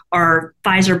or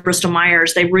Pfizer, Bristol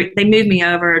Myers. They moved me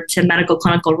over to medical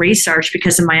clinical research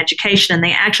because of my education. And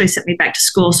they actually sent me back to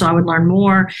school so I would learn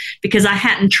more, because I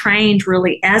hadn't trained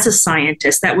really as a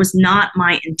scientist. That was not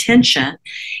my intention.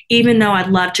 Even though I'd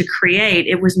love to create,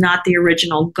 it was not the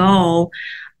original goal.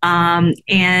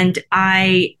 And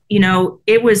I,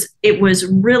 it was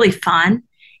really fun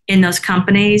in those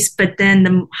companies. But then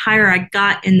the higher I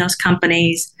got in those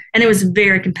companies, and it was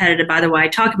very competitive, by the way. I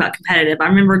talk about competitive. I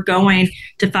remember going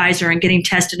to Pfizer and getting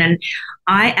tested, and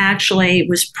I actually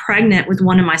was pregnant with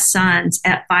one of my sons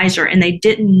at Pfizer, and they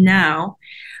didn't know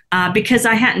because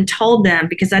I hadn't told them,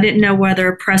 because I didn't know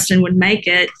whether Preston would make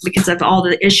it because of all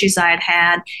the issues I had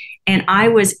had. And I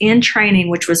was in training,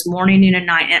 which was morning, noon, and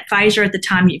night. At Pfizer at the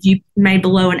time, if you made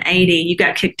below an 80, you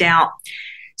got kicked out.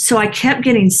 So I kept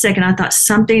getting sick, and I thought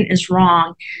something is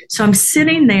wrong. So I'm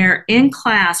sitting there in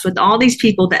class with all these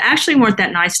people that actually weren't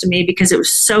that nice to me because it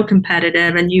was so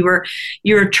competitive, and you were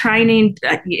training.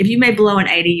 If you made below an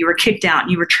 80, you were kicked out,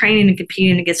 and you were training and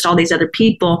competing against all these other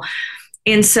people.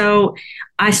 And so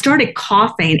I started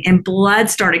coughing, and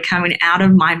blood started coming out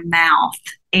of my mouth.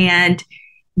 And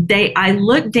I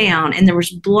looked down, and there was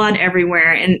blood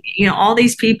everywhere. And, all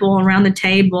these people around the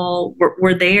table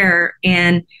were there.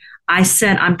 And I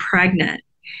said, I'm pregnant.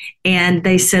 And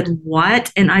they said, what?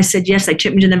 And I said, yes. They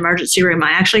took me to the emergency room.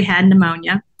 I actually had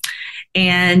pneumonia.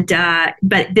 And,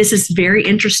 but this is very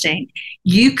interesting.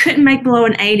 You couldn't make below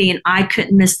an 80, and I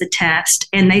couldn't miss the test.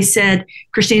 And they said,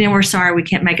 Christina, we're sorry, we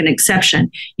can't make an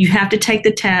exception. You have to take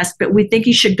the test, but we think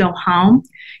you should go home.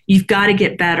 You've got to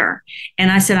get better.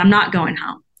 And I said, I'm not going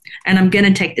home, and I'm going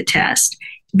to take the test.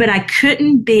 But I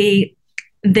couldn't be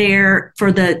there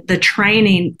for the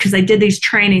training, because they did these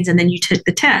trainings and then you took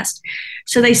the test.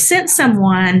 So they sent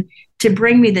someone to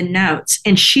bring me the notes,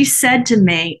 and she said to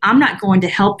me, I'm not going to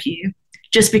help you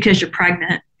just because you're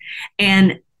pregnant,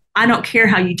 and I don't care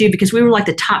how you do, because we were like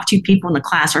the top 2 people in the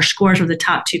class. Our scores were the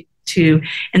top two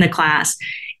in the class.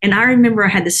 And I remember I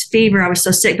had this fever. I was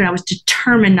so sick, but I was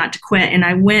determined not to quit. And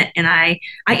I went, and I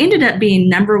ended up being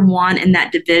number 1 in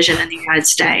that division in the United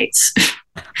States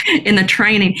in the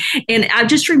training. And I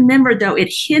just remember, though, it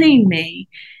hitting me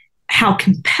how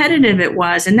competitive it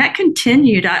was. And that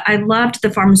continued. I loved the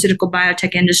pharmaceutical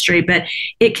biotech industry, but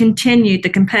it continued, the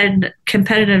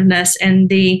competitiveness and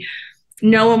the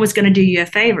no one was going to do you a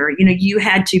favor. You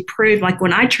had to prove, like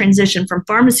when I transitioned from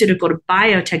pharmaceutical to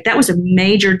biotech, that was a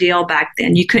major deal back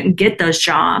then. You couldn't get those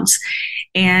jobs.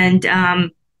 And,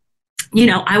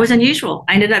 I was unusual.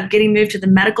 I ended up getting moved to the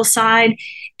medical side.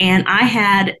 And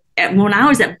when I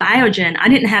was at Biogen, I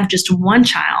didn't have just one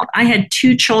child. I had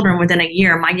 2 children within a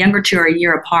year. My younger 2 are a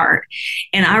year apart.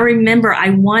 And I remember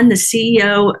I won the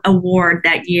CEO award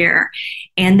that year.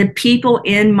 And the people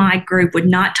in my group would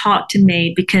not talk to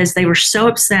me because they were so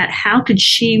upset. How could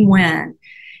she win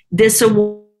this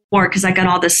award? Because I got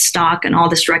all this stock and all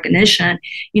this recognition,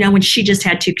 when she just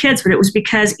had 2 kids. But it was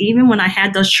because even when I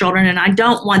had those children, and I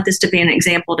don't want this to be an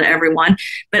example to everyone,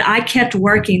 but I kept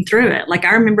working through it. Like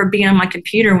I remember being on my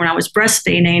computer when I was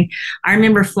breastfeeding. I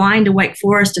remember flying to Wake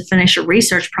Forest to finish a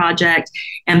research project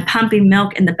and pumping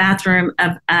milk in the bathroom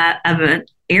of an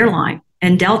airline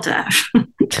in Delta.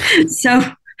 So,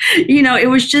 it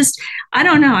was just, I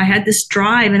don't know. I had this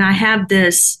drive, and I have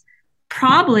this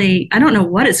probably, I don't know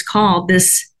what it's called,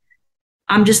 this,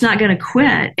 I'm just not going to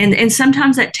quit. And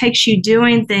sometimes that takes you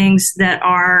doing things that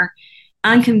are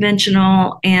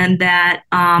unconventional, and that,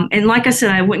 and like I said,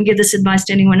 I wouldn't give this advice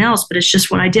to anyone else, but it's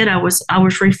just what I did. I was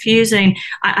refusing.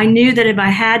 I knew that if I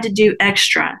had to do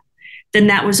extra, then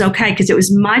that was okay, because it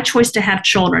was my choice to have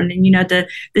children. And, the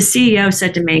CEO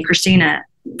said to me, Christina,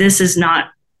 this is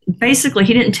not, basically,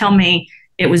 he didn't tell me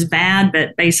it was bad,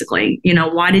 but basically,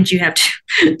 why did you have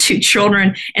 2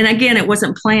 children? And again, it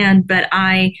wasn't planned, but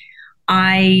I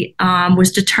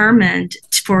was determined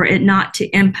for it not to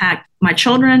impact my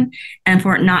children and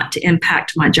for it not to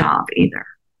impact my job either.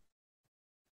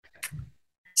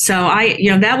 So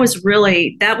that was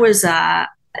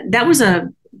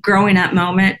growing up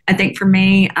moment. I think for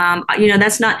me,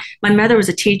 that's not, my mother was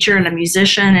a teacher and a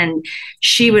musician, and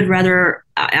she would rather,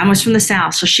 I was from the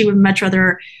South, so she would much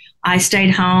rather I stayed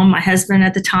home. My husband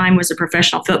at the time was a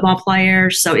professional football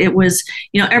player. So it was,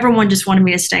 everyone just wanted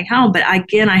me to stay home. But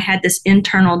again, I had this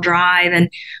internal drive. And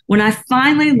when I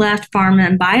finally left pharma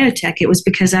and biotech, it was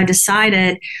because I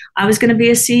decided I was going to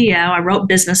be a CEO. I wrote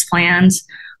business plans.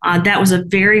 That was a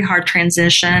very hard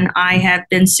transition. I have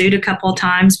been sued a couple of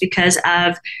times because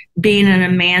of being in a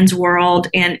man's world.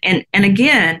 And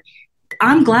again,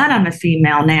 I'm glad I'm a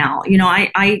female now.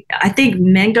 I think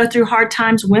men go through hard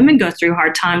times, women go through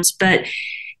hard times, but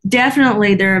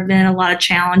definitely there have been a lot of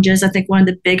challenges. I think one of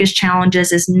the biggest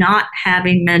challenges is not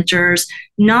having mentors,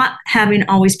 not having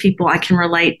always people I can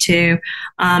relate to.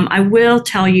 I will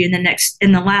tell you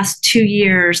in the last 2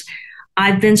 years,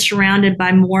 I've been surrounded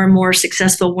by more and more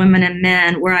successful women and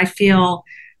men where I feel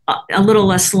a little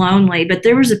less lonely. But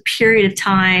there was a period of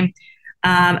time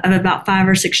of about 5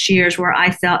 or 6 years where I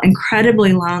felt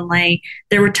incredibly lonely.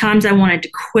 There were times I wanted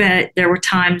to quit. There were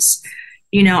times,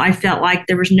 I felt like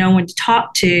there was no one to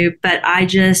talk to, but I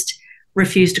just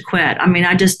refused to quit. I mean,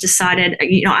 I just decided,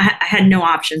 I had no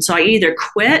option. So I either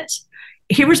quit.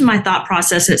 Here was my thought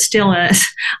process. It still is.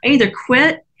 I either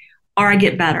quit or I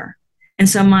get better. And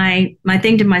so my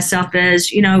thing to myself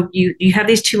is, you have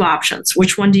these two options.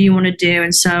 Which one do you want to do?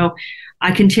 And so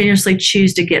I continuously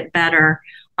choose to get better.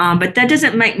 But that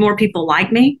doesn't make more people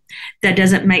like me. That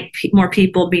doesn't make more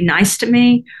people be nice to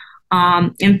me.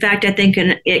 In fact, I think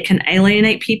it can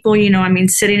alienate people.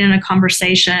 Sitting in a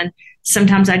conversation,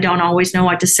 sometimes I don't always know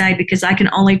what to say because I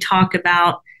can only talk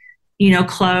about,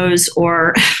 clothes,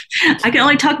 or I can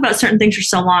only talk about certain things for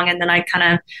so long. And then I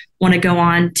kind of want to go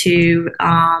on to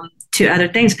other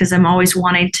things because I'm always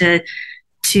wanting to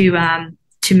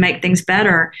make things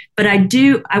better. But I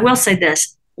will say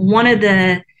this,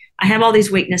 I have all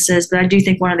these weaknesses, but I do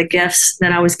think one of the gifts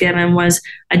that I was given was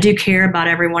I do care about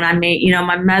everyone I meet.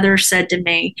 My mother said to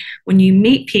me, when you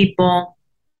meet people,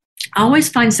 always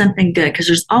find something good because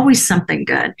there's always something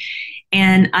good.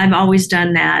 And I've always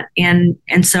done that. And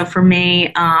so for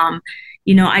me,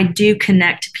 I do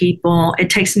connect to people. It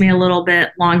takes me a little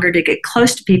bit longer to get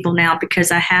close to people now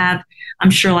because I'm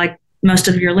sure like most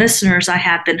of your listeners, I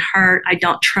have been hurt. I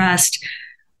don't trust,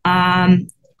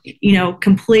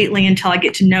 completely until I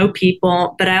get to know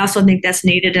people. But I also think that's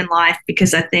needed in life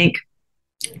because I think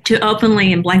to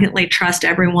openly and blanketly trust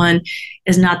everyone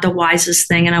is not the wisest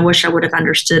thing. And I wish I would have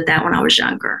understood that when I was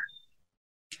younger.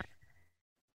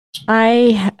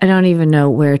 I don't even know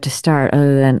where to start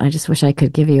other than I just wish I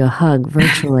could give you a hug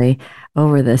virtually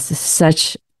over this. It's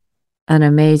such an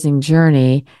amazing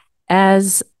journey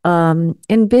as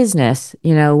in business,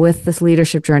 with this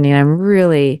leadership journey. And I'm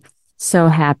really so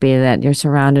happy that you're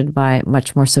surrounded by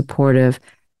much more supportive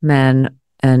men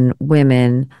and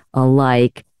women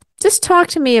alike. Just talk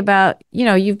to me about,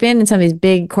 you've been in some of these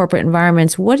big corporate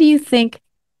environments. What do you think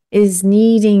is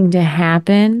needing to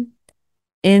happen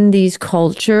in these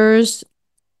cultures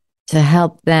to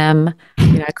help them,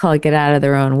 I call it get out of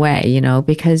their own way,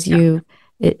 because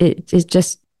it's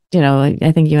just,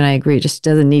 I think you and I agree, it just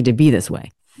doesn't need to be this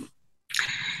way.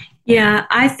 Yeah,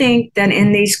 I think that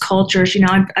in these cultures,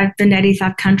 I've been to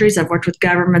 85 countries. I've worked with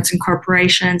governments and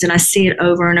corporations, and I see it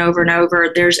over and over and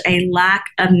over. There's a lack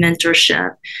of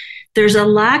mentorship. There's a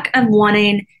lack of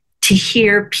wanting to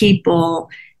hear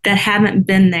people that haven't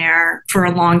been there for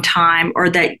a long time or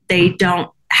that they don't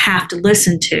have to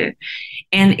listen to.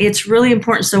 And it's really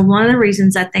important. So one of the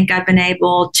reasons I think I've been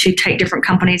able to take different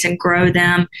companies and grow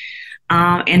them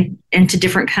and into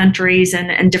different countries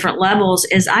and different levels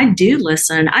is I do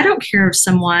listen. I don't care if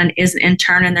someone is an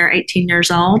intern and they're 18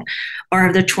 years old or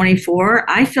if they're 24.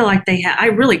 I feel like I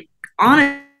really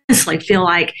honestly feel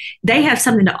like they have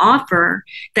something to offer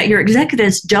that your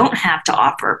executives don't have to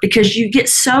offer because you get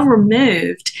so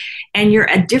removed and you're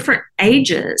at different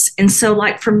ages. And so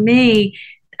like for me,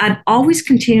 I've always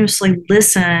continuously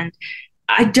listened.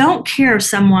 I don't care if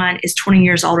someone is 20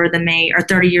 years older than me or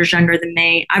 30 years younger than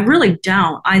me. I really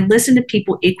don't. I listen to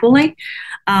people equally.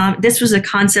 This was a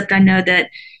concept I know that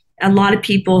a lot of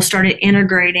people started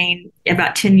integrating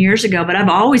about 10 years ago, but I've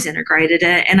always integrated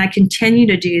it and I continue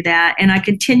to do that. And I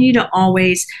continue to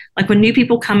always, like when new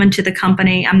people come into the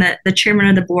company, I'm the chairman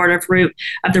of the board of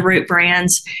the Root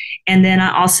brands. And then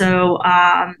I also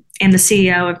am the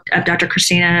CEO of Dr.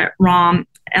 Christina Rahm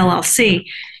LLC.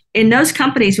 In those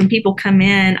companies, when people come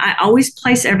in, I always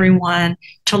place everyone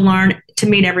to learn, to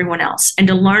meet everyone else and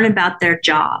to learn about their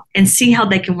job and see how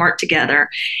they can work together.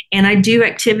 And I do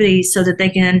activities so that they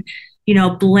can,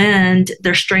 blend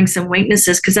their strengths and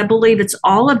weaknesses, because I believe it's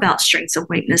all about strengths and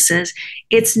weaknesses.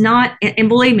 It's not, and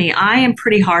believe me, I am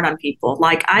pretty hard on people.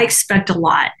 Like, I expect a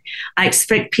lot. I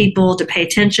expect people to pay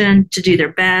attention, to do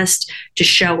their best, to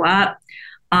show up.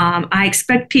 I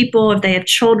expect people, if they have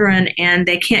children and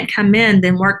they can't come in,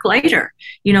 then work later,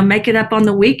 make it up on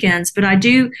the weekends. But I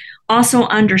do also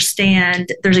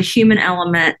understand there's a human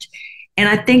element. And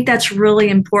I think that's really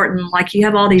important. Like, you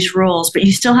have all these rules, but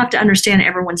you still have to understand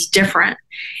everyone's different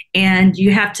and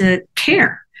you have to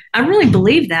care. I really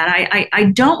believe that. I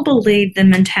don't believe the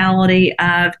mentality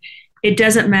of it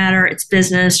doesn't matter, it's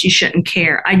business, you shouldn't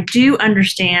care. I do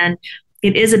understand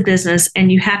it is a business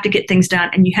and you have to get things done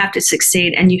and you have to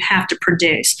succeed and you have to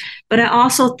produce. But I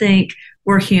also think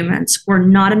we're humans. We're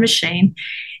not a machine.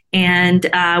 And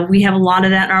we have a lot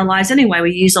of that in our lives anyway.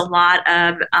 We use a lot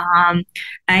of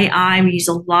AI. We use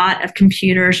a lot of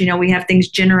computers. We have things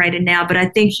generated now. But I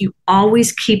think you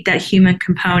always keep that human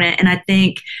component. And I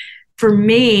think for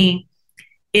me,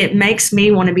 it makes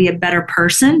me want to be a better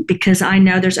person, because I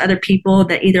know there's other people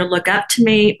that either look up to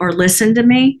me or listen to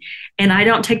me. And I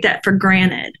don't take that for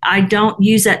granted. I don't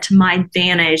use that to my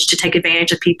advantage to take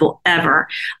advantage of people ever.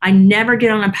 I never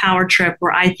get on a power trip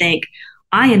where I think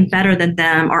I am better than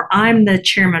them, or I'm the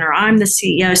chairman, or I'm the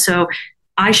CEO, so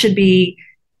I should be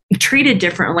treated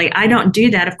differently. I don't do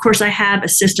that. Of course, I have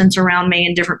assistants around me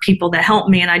and different people that help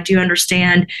me, and I do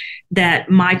understand that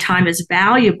my time is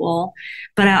valuable,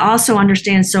 but I also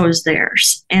understand so is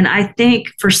theirs. And I think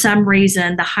for some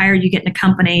reason, the higher you get in a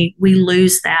company, we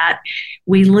lose that.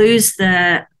 We lose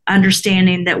the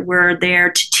understanding that we're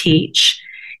there to teach.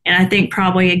 And I think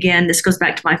probably, again, this goes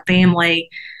back to my family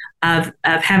of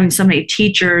having so many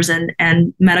teachers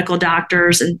and medical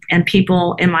doctors and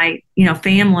people in my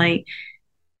family.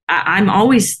 I'm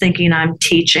always thinking I'm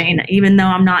teaching, even though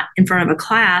I'm not in front of a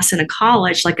class in a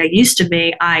college like I used to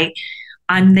be.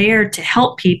 I'm there to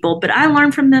help people, but I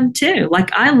learn from them too.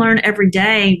 Like, I learn every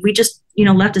day. We just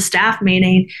left a staff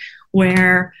meeting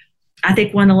where I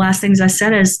think one of the last things I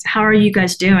said is, how are you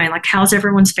guys doing? Like, how's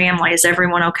everyone's family? Is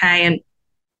everyone okay? And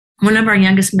one of our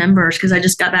youngest members, because I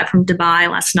just got back from Dubai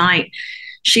last night,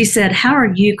 she said, how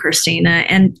are you, Christina?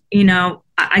 And,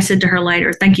 I said to her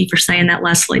later, thank you for saying that,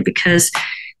 Leslie, because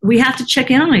we have to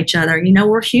check in on each other.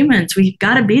 We're humans. We've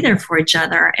got to be there for each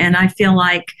other. And I feel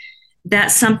like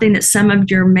that's something that some of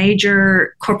your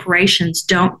major corporations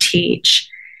don't teach.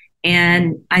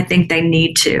 And I think they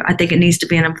need to. I think it needs to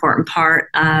be an important part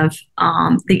of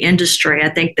the industry. I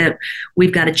think that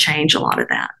we've got to change a lot of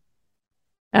that.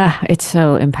 It's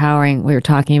so empowering, we were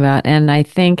talking about. And I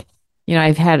think,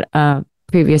 I've had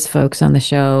previous folks on the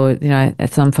show,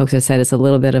 some folks have said it's a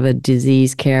little bit of a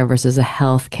disease care versus a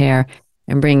health care,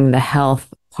 and bringing the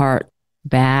health part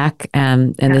back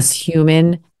and this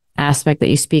human aspect that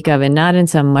you speak of, and not in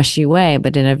some mushy way,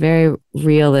 but in a very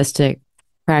realistic,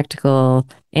 practical,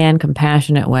 and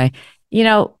compassionate way.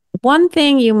 One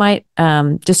thing you might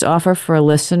just offer for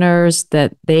listeners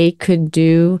that they could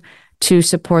do to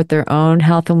support their own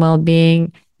health and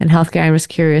well-being and healthcare. I'm just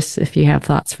curious if you have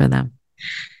thoughts for them.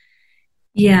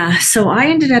 Yeah, so I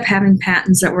ended up having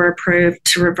patents that were approved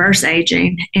to reverse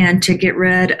aging and to get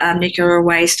rid of nuclear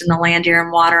waste in the land, air,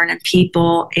 and water, and in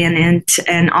people, and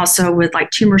also with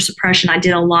like tumor suppression. I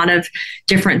did a lot of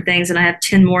different things, and I have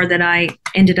 10 more that I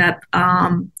ended up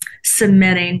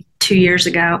submitting 2 years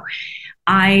ago.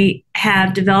 I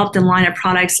have developed a line of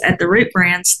products at the Root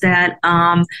Brands that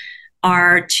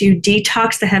are to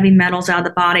detox the heavy metals out of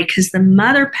the body, because the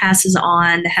mother passes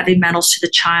on the heavy metals to the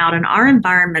child, and our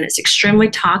environment is extremely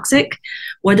toxic,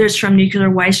 whether it's from nuclear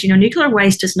waste. Nuclear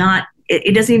waste does not,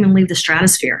 it doesn't even leave the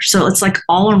stratosphere. So it's like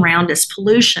all around us,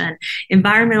 pollution,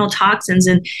 environmental toxins,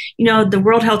 and, the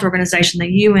World Health Organization,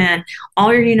 the UN,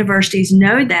 all your universities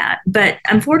know that. But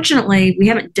unfortunately, we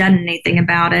haven't done anything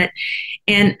about it.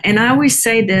 And I always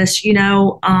say this,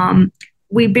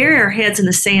 we bury our heads in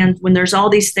the sand when there's all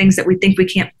these things that we think we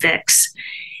can't fix.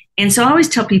 And so I always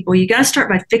tell people, you got to start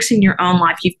by fixing your own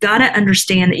life. You've got to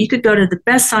understand that you could go to the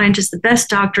best scientists, the best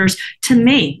doctors, to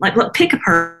me, like, look, pick a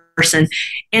person,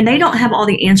 and they don't have all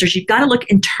the answers. You've got to look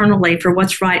internally for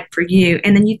what's right for you.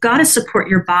 And then you've got to support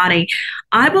your body.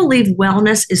 I believe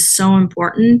wellness is so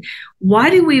important. Why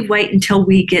do we wait until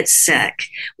we get sick?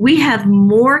 We have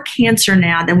more cancer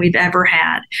now than we've ever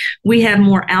had. We have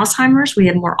more Alzheimer's. We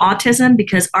have more autism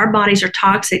because our bodies are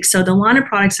toxic. So the line of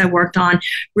products I worked on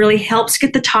really helps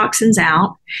get the toxins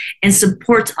out and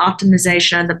supports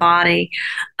optimization of the body.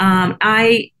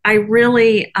 I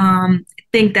really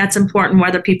think that's important,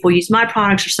 whether people use my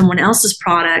products or someone else's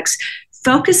products.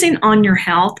 Focusing on your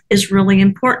health is really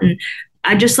important.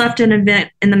 I just left an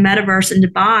event in the metaverse in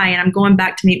Dubai, and I'm going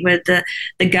back to meet with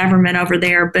the government over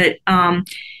there. But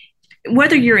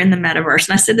whether you're in the metaverse,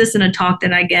 and I said this in a talk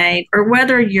that I gave, or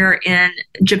whether you're in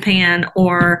Japan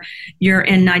or you're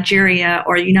in Nigeria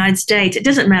or the United States, it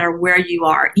doesn't matter where you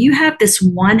are. You have this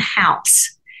one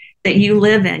house that you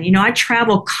live in. You know, I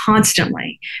travel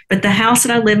constantly, but the house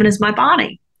that I live in is my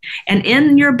body. And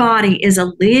in your body is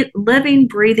a living,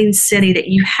 breathing city that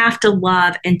you have to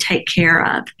love and take care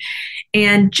of.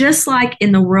 And just like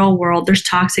in the real world, there's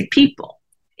toxic people.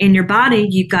 In your body,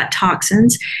 you've got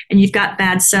toxins and you've got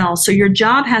bad cells. So your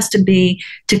job has to be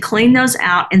to clean those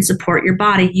out and support your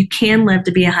body. You can live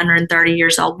to be 130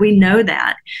 years old. We know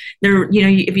that. There, you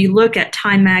know, if you look at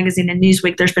Time Magazine and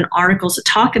Newsweek, there's been articles that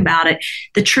talk about it.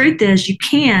 The truth is you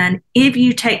can if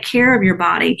you take care of your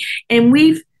body. And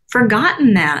we've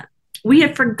forgotten that. We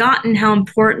have forgotten how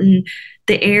important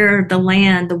the air, the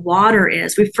land, the water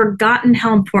is. We've forgotten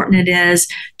how important it is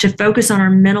to focus on our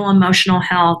mental, emotional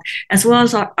health, as well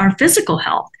as our physical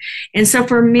health. And so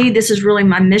for me, this is really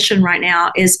my mission right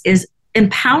now is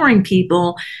empowering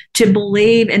people to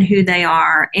believe in who they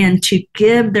are and to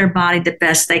give their body the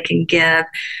best they can give.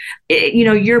 You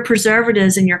know, your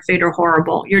preservatives in your food are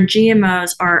horrible. Your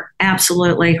GMOs are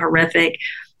absolutely horrific.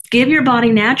 Give your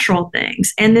body natural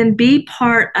things and then be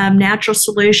part of natural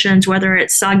solutions, whether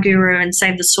it's Sadhguru and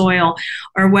Save the Soil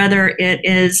or whether it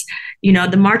is, you know,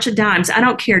 the March of Dimes. I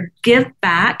don't care. Give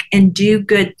back and do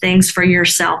good things for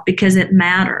yourself because it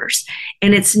matters.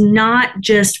 And it's not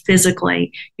just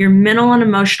physically. Your mental and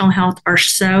emotional health are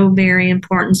so very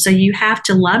important. So you have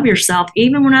to love yourself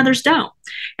even when others don't.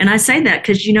 And I say that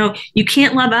because, you know, you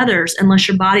can't love others unless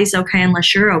your body's okay,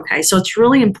 unless you're okay. So it's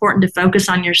really important to focus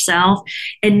on yourself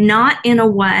and not in a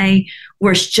way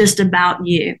where it's just about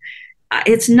you.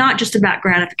 It's not just about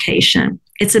gratification.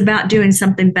 It's about doing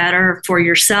something better for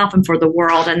yourself and for the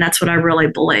world. And that's what I really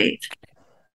believe.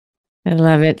 I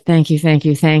love it. Thank you. Thank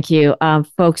you. Thank you.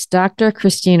 Folks,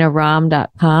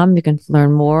 drchristinarahm.com. You can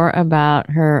learn more about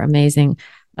her amazing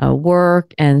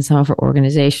work and some of her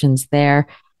organizations there.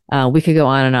 We could go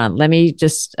on and on. Let me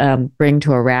just bring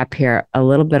to a wrap here a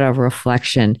little bit of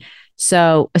reflection.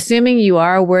 So assuming you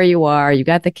are where you are, you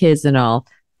got the kids and all,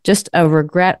 just a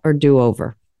regret or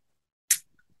do-over?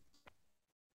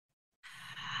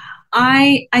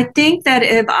 I think that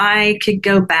if I could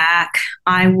go back,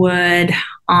 I would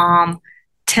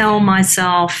tell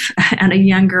myself at a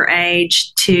younger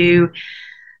age to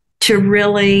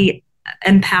really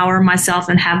empower myself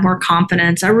and have more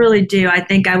confidence. I really do. I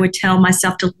think I would tell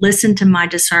myself to listen to my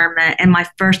discernment and my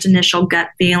first initial gut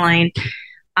feeling.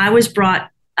 I was brought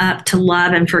up to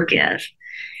love and forgive.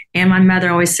 And my mother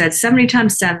always said 70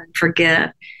 times 7,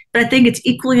 forgive. But I think it's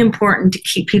equally important to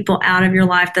keep people out of your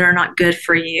life that are not good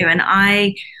for you. And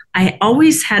I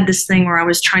always had this thing where I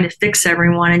was trying to fix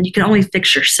everyone, and you can only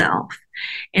fix yourself.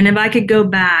 And if I could go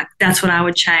back, that's what I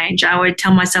would change. I would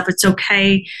tell myself it's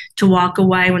okay to walk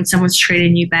away when someone's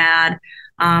treating you bad.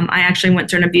 I actually went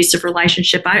through an abusive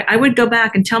relationship. I would go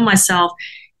back and tell myself,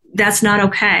 that's not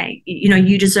okay. You know,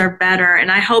 you deserve better.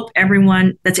 And I hope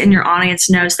everyone that's in your audience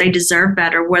knows they deserve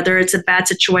better, whether it's a bad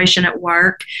situation at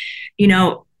work. You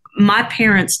know, my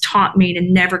parents taught me to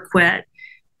never quit,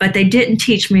 but they didn't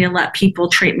teach me to let people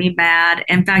treat me bad.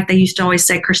 In fact, they used to always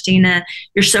say, Christina,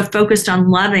 you're so focused on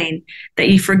loving that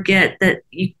you forget that,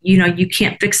 you know, you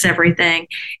can't fix everything.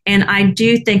 And I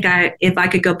do think if I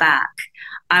could go back,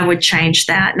 I would change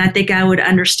that. And I think I would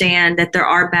understand that there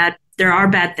are bad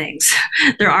things.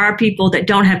 There are people that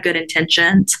don't have good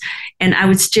intentions. And I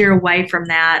would steer away from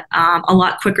that a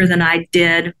lot quicker than I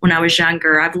did when I was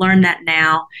younger. I've learned that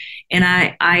now. And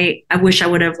I wish I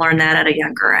would have learned that at a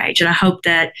younger age. And I hope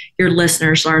that your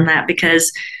listeners learn that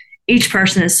because each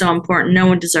person is so important. No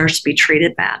one deserves to be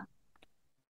treated bad.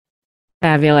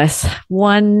 Fabulous.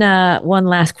 One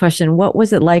last question. What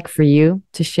was it like for you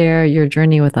to share your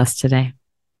journey with us today?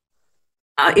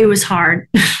 It was hard.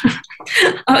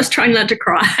 I was trying not to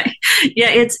cry.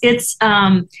 Yeah,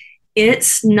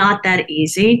 it's not that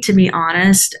easy, to be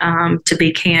honest, to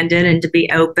be candid and to be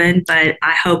open, but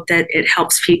I hope that it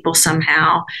helps people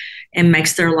somehow and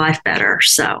makes their life better.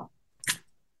 So,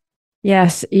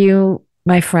 yes, you,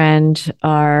 my friend,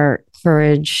 are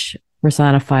courage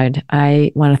personified.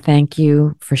 I want to thank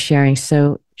you for sharing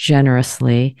so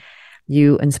generously.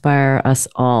 You inspire us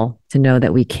all to know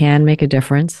that we can make a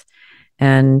difference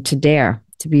and to dare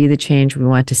to be the change we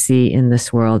want to see in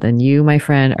this world. And you, my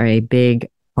friend, are a big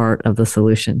part of the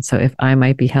solution. So if I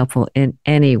might be helpful in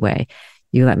any way,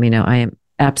 you let me know. I am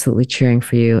absolutely cheering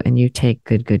for you, and you take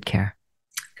good care.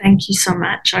 Thank you so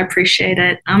much. I appreciate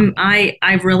it.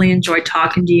 I really enjoyed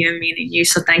talking to you and meeting you.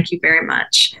 So thank you very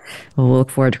much. We'll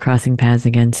look forward to crossing paths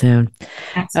again soon.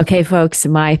 Absolutely. Okay, folks,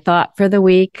 my thought for the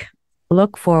week,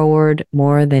 look forward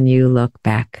more than you look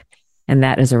back. And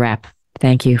that is a wrap.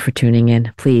 Thank you for tuning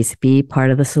in. Please be part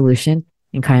of the solution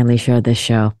and kindly share this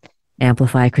show.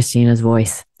 Amplify Christina's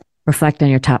voice. Reflect on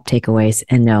your top takeaways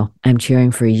and know I'm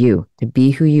cheering for you to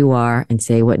be who you are and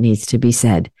say what needs to be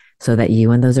said so that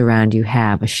you and those around you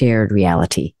have a shared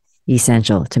reality,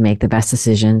 essential to make the best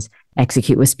decisions,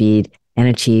 execute with speed, and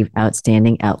achieve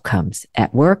outstanding outcomes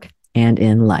at work and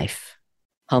in life.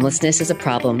 Homelessness is a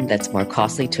problem that's more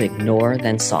costly to ignore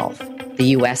than solve. The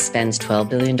U.S. spends $12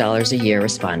 billion a year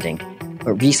responding,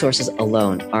 but resources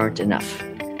alone aren't enough.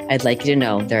 I'd like you to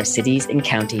know there are cities and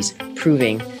counties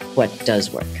proving what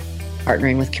does work.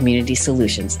 Partnering with Community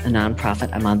Solutions, a nonprofit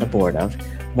I'm on the board of,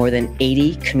 more than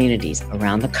 80 communities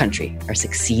around the country are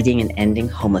succeeding in ending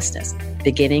homelessness,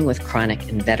 beginning with chronic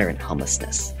and veteran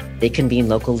homelessness. They convene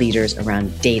local leaders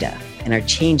around data and are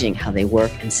changing how they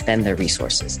work and spend their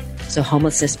resources, so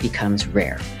homelessness becomes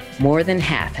rare. More than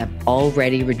half have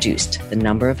already reduced the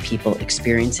number of people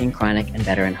experiencing chronic and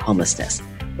veteran homelessness,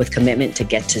 with commitment to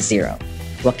get to zero.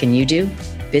 What can you do?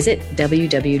 Visit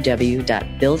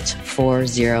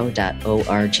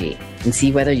www.built40.org and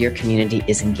see whether your community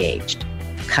is engaged.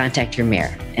 Contact your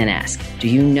mayor and ask, do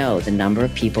you know the number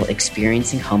of people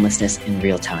experiencing homelessness in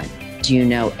real time? Do you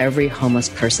know every homeless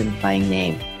person by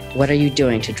name? What are you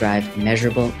doing to drive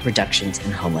measurable reductions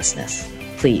in homelessness?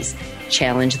 Please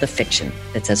challenge the fiction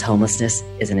that says homelessness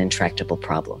is an intractable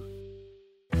problem.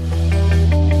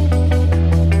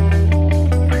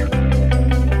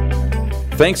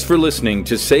 Thanks for listening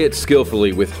to Say It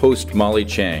Skillfully with host Molly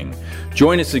Chang.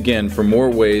 Join us again for more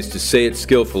ways to say it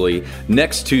skillfully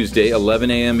next Tuesday, 11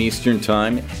 a.m. Eastern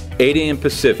Time, 8 a.m.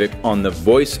 Pacific on the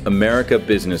Voice America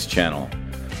Business Channel.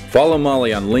 Follow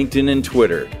Molly on LinkedIn and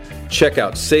Twitter. Check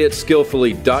out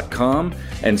sayitskillfully.com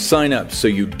and sign up so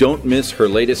you don't miss her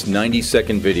latest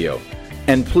 90-second video.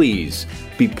 And please,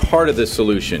 be part of the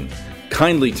solution.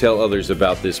 Kindly tell others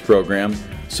about this program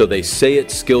so they say it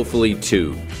skillfully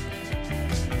too.